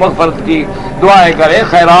کے لیے مغفرت کی دعائیں کرے،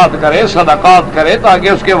 خیرات کرے، صدقات کرے، تاکہ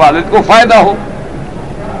اس کے والد کو فائدہ ہو۔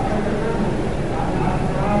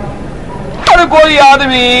 ہر کوئی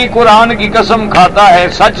آدمی قرآن کی قسم کھاتا ہے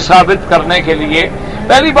سچ ثابت کرنے کے لیے،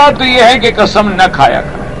 پہلی بات تو یہ ہے کہ قسم نہ کھایا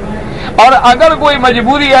کرے، اور اگر کوئی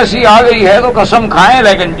مجبوری ایسی آ گئی ہے تو قسم کھائیں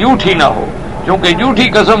لیکن جھوٹی نہ ہو، کیونکہ جھوٹی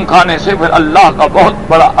قسم کھانے سے پھر اللہ کا بہت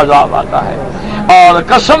بڑا عذاب آتا ہے۔ اور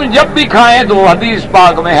قسم جب بھی کھائیں تو حدیث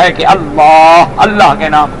پاک میں ہے کہ اللہ کے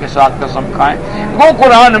نام کے ساتھ قسم کھائیں۔ وہ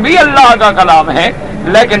قرآن بھی اللہ کا کلام ہے،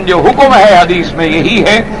 لیکن جو حکم ہے حدیث میں یہی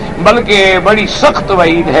ہے، بلکہ بڑی سخت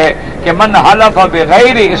وعید ہے کہ من حلف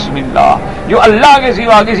بغیر اسم اللہ، جو اللہ کے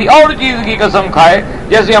سوا کسی اور چیز کی قسم کھائے،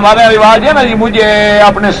 جیسے ہمارا رواج ہے نا جی، مجھے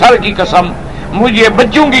اپنے سر کی قسم، مجھے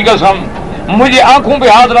بچوں کی قسم، مجھے آنکھوں پہ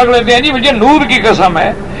ہاتھ رکھ لیتے ہیں جی مجھے نور کی قسم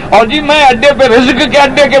ہے، اور جی میں اڈے پہ رزق کے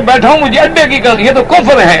اڈے کے بیٹھا ہوں مجھے اڈے کی قسم، یہ تو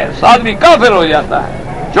کفر ہے، آدمی کافر ہو جاتا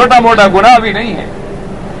ہے، چھوٹا موٹا گناہ بھی نہیں ہے،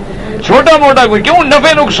 چھوٹا موٹا کوئی کیوں،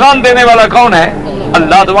 نفع نقصان دینے والا کون ہے؟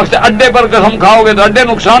 اللہ۔ تو وقت اڈے پر قسم کھاؤ گے تو اڈے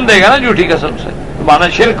نقصان دے گا نا جھوٹی قسم سے، مانا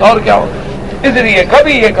شرک اور کیا ہوگا۔ اس لیے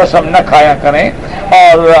کبھی یہ قسم نہ کھایا کریں،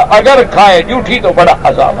 اور اگر کھائے جھوٹی تو بڑا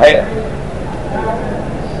عذاب ہے۔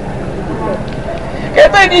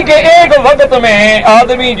 کہتے ہیں جی کہ ایک وقت میں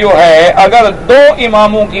آدمی جو ہے اگر 2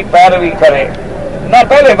 اماموں کی پیروی کرے، نہ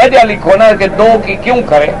پہلے وجہ لکھو نا کہ 2 کی کیوں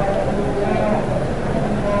کرے،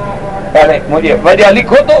 پہلے مجھے وجہ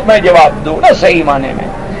لکھو تو میں جواب دوں نا صحیح معنی میں،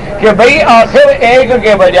 کہ بھئی آخر ایک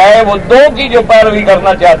کے بجائے وہ 2 کی جو پیروی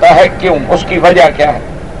کرنا چاہتا ہے کیوں، اس کی وجہ کیا ہے؟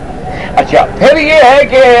 اچھا، پھر یہ ہے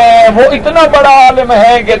کہ وہ اتنا بڑا عالم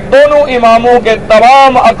ہے کہ دونوں اماموں کے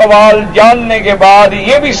تمام اقوال جاننے کے بعد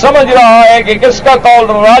یہ بھی سمجھ رہا ہے کہ کس کا قول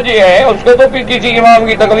راجح ہے، اس کو تو پھر کسی امام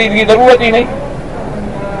کی تقلید کی ضرورت ہی نہیں۔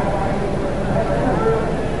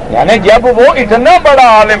 یعنی جب وہ اتنا بڑا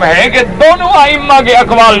عالم ہے کہ دونوں ائمہ کے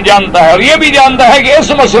اقوال جانتا ہے اور یہ بھی جانتا ہے کہ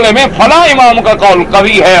اس مسئلے میں فلاں امام کا قول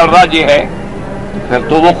قوی ہے اور راجح ہے، پھر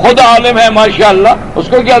تو وہ خود عالم ہے ماشاءاللہ، اس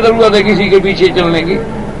کو کیا ضرورت ہے کسی کے پیچھے چلنے کی؟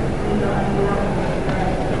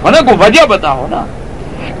 انہیں کو وجہ بتاؤ نا،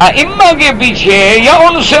 ائمہ کے پیچھے یا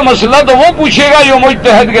ان سے مسئلہ تو وہ پوچھے گا جو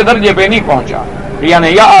مجتہد کے درجے پہ نہیں پہنچا، یعنی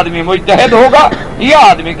یا آدمی مجتہد ہوگا یا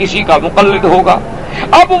آدمی کسی کا مقلد ہوگا۔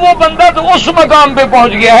 اب وہ بندہ تو اس مقام پہ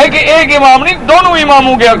پہنچ گیا ہے کہ ایک امام نہیں دونوں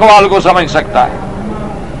اماموں کے اقوال کو سمجھ سکتا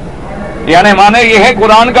ہے، یعنی مانے یہ ہے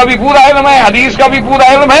قرآن کا بھی پورا علم ہے، حدیث کا بھی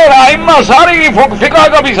پورا علم ہے، ائمہ سارے فقہ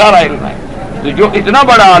کا بھی سارا علم ہے، تو جو اتنا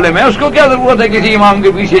بڑا عالم ہے اس کو کیا ضرورت ہے کسی امام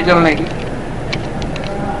کے پیچھے چلنے کی؟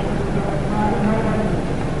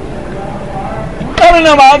 اور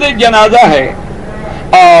نماز جنازہ ہے،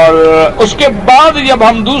 اور اس کے بعد جب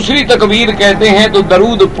ہم دوسری تکبیر کہتے ہیں تو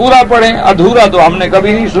درود پورا پڑھیں، ادھورا تو ہم نے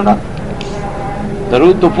کبھی نہیں سنا۔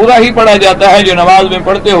 درود تو پورا ہی پڑھا جاتا ہے، جو نماز میں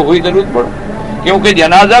پڑھتے ہو وہی درود پڑھو، کیونکہ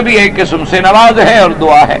جنازہ بھی ایک قسم سے نماز ہے اور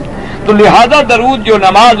دعا ہے، تو لہذا درود جو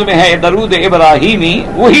نماز میں ہے درود ابراہیمی،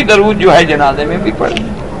 وہی درود جو ہے جنازے میں بھی پڑھیں۔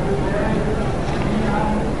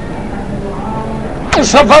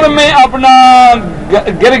 سفر میں اپنا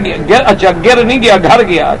گر نہیں گیا، گھر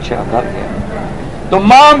گیا، گھر گیا تو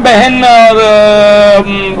ماں بہن اور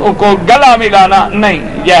کو گلا ملانا نہیں،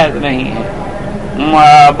 جائز نہیں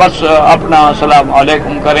ہے، بس اپنا السلام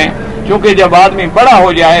علیکم کریں، کیونکہ جب آدمی بڑا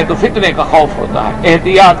ہو جائے تو فتنے کا خوف ہوتا ہے۔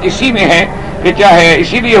 احتیاط اسی میں ہے کہ چاہے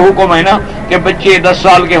اسی لیے حکم ہے نا کہ بچے 10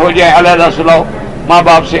 سال کے ہو جائے علیحدہ سلاؤ، ماں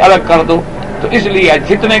باپ سے الگ کر دو، تو اس لیے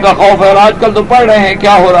فتنے کا خوف ہے، اور آج کل تو پڑھ رہے ہیں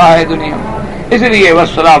کیا ہو رہا ہے دنیا میں، اس لیے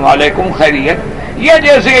السلام علیکم خیریت۔ یہ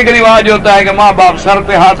جیسے ایک رواج ہوتا ہے کہ ماں باپ سر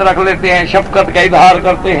پہ ہاتھ رکھ لیتے ہیں، شفقت کا اظہار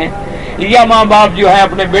کرتے ہیں، یا ماں باپ جو ہے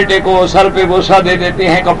اپنے بیٹے کو سر پہ بوسہ دے دیتے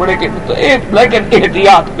ہیں کپڑے کے، تو لیکن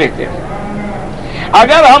احتیاط بہتر ہے۔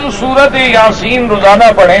 اگر ہم سورت یاسین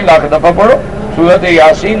روزانہ پڑھیں، لاکھ دفعہ پڑھو، سورت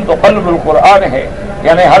یاسین تو قلب القرآن ہے،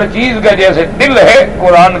 یعنی ہر چیز کا جیسے دل ہے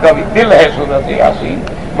قرآن کا بھی دل ہے سورت یاسین،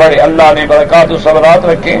 بڑے اللہ نے برکات و ثمرات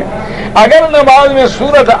رکھے ہیں۔ اگر نماز میں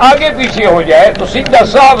سورت آگے پیچھے ہو جائے تو سیدھا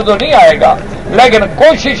صاحب تو نہیں آئے گا، لیکن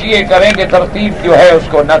کوشش یہ کریں کہ ترتیب جو ہے اس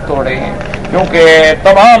کو نہ توڑیں، کیونکہ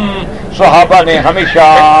تمام صحابہ نے ہمیشہ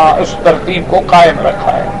اس ترتیب کو قائم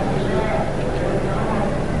رکھا ہے۔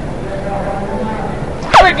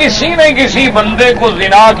 کسی نے کسی بندے کو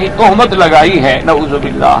زنا کی تہمت لگائی ہے، نعوذ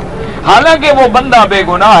باللہ، حالانکہ وہ بندہ بے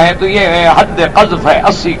گناہ ہے، تو یہ حد قذف ہے،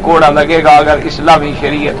 80 کوڑا لگے گا اگر اسلامی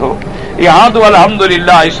شریعت ہو۔ یہاں تو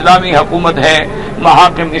الحمدللہ اسلامی حکومت ہے،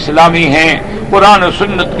 محاکم اسلامی ہیں، قرآن و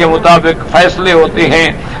سنت کے مطابق فیصلے ہوتے ہیں،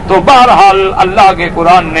 تو بہرحال اللہ کے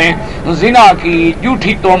قرآن نے زنا کی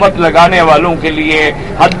جھوٹی تہمت لگانے والوں کے لیے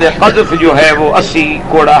حد قذف جو ہے وہ 80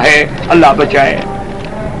 کوڑا ہے، اللہ بچائے۔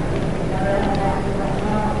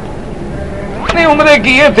 میں نے عمرے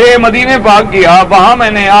کیے تھے، مدینے پاک گیا، وہاں میں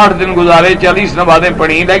نے 8 دن گزارے، 40 نمازیں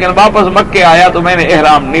پڑھی، لیکن واپس مکے آیا تو میں نے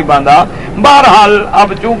احرام نہیں باندھا۔ بہرحال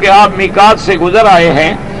اب چونکہ آپ میقات سے گزر آئے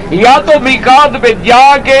ہیں، یا تو میقات پہ جا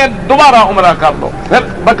کے دوبارہ عمرہ کر لو، پھر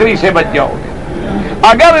بکری سے بچ جاؤ گے۔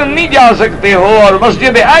 اگر نہیں جا سکتے ہو اور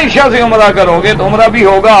مسجد عائشہ سے عمرہ کرو گے تو عمرہ بھی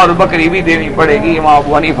ہوگا اور بکری بھی دینی پڑے گی، امام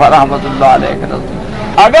ابو حنیفہ رحمۃ اللہ علیہ کے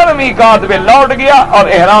نزدیک۔ اگر میقات پہ لوٹ گیا اور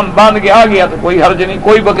احرام باندھ کے آ گیا تو کوئی حرج نہیں،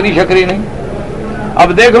 کوئی بکری شکری نہیں۔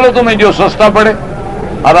 اب دیکھ لو تمہیں جو سستا پڑے،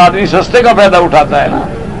 ہر آدمی سستے کا فائدہ اٹھاتا ہے نا۔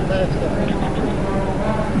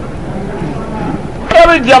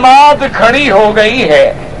 اب جماعت کھڑی ہو گئی ہے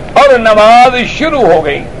اور نماز شروع ہو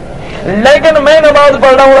گئی، لیکن میں نماز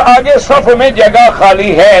پڑھ رہا ہوں، آگے صف میں جگہ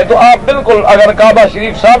خالی ہے، تو آپ بالکل اگر کعبہ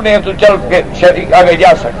شریف سامنے ہے تو چل کے شریک آگے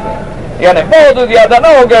جا سکتے ہیں، یعنی بہت زیادہ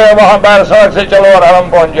نہ ہو گیا وہاں باہر سڑک سے چلو اور حرم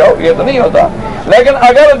پہنچ جاؤ، یہ تو نہیں ہوتا، لیکن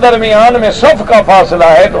اگر درمیان میں صف کا فاصلہ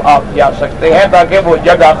ہے تو آپ جا سکتے ہیں تاکہ وہ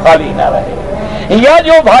جگہ خالی نہ رہے، یا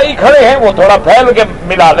جو بھائی کھڑے ہیں وہ تھوڑا پھیل کے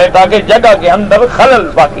ملا لیں تاکہ جگہ کے اندر خلل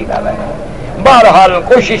باقی نہ رہے۔ بہرحال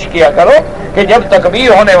کوشش کیا کرو کہ جب تکبیر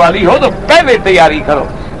ہونے والی ہو تو پہلے تیاری کرو۔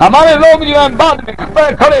 ہمارے لوگ جو ہیں بعد میں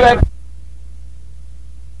کھڑے رہتے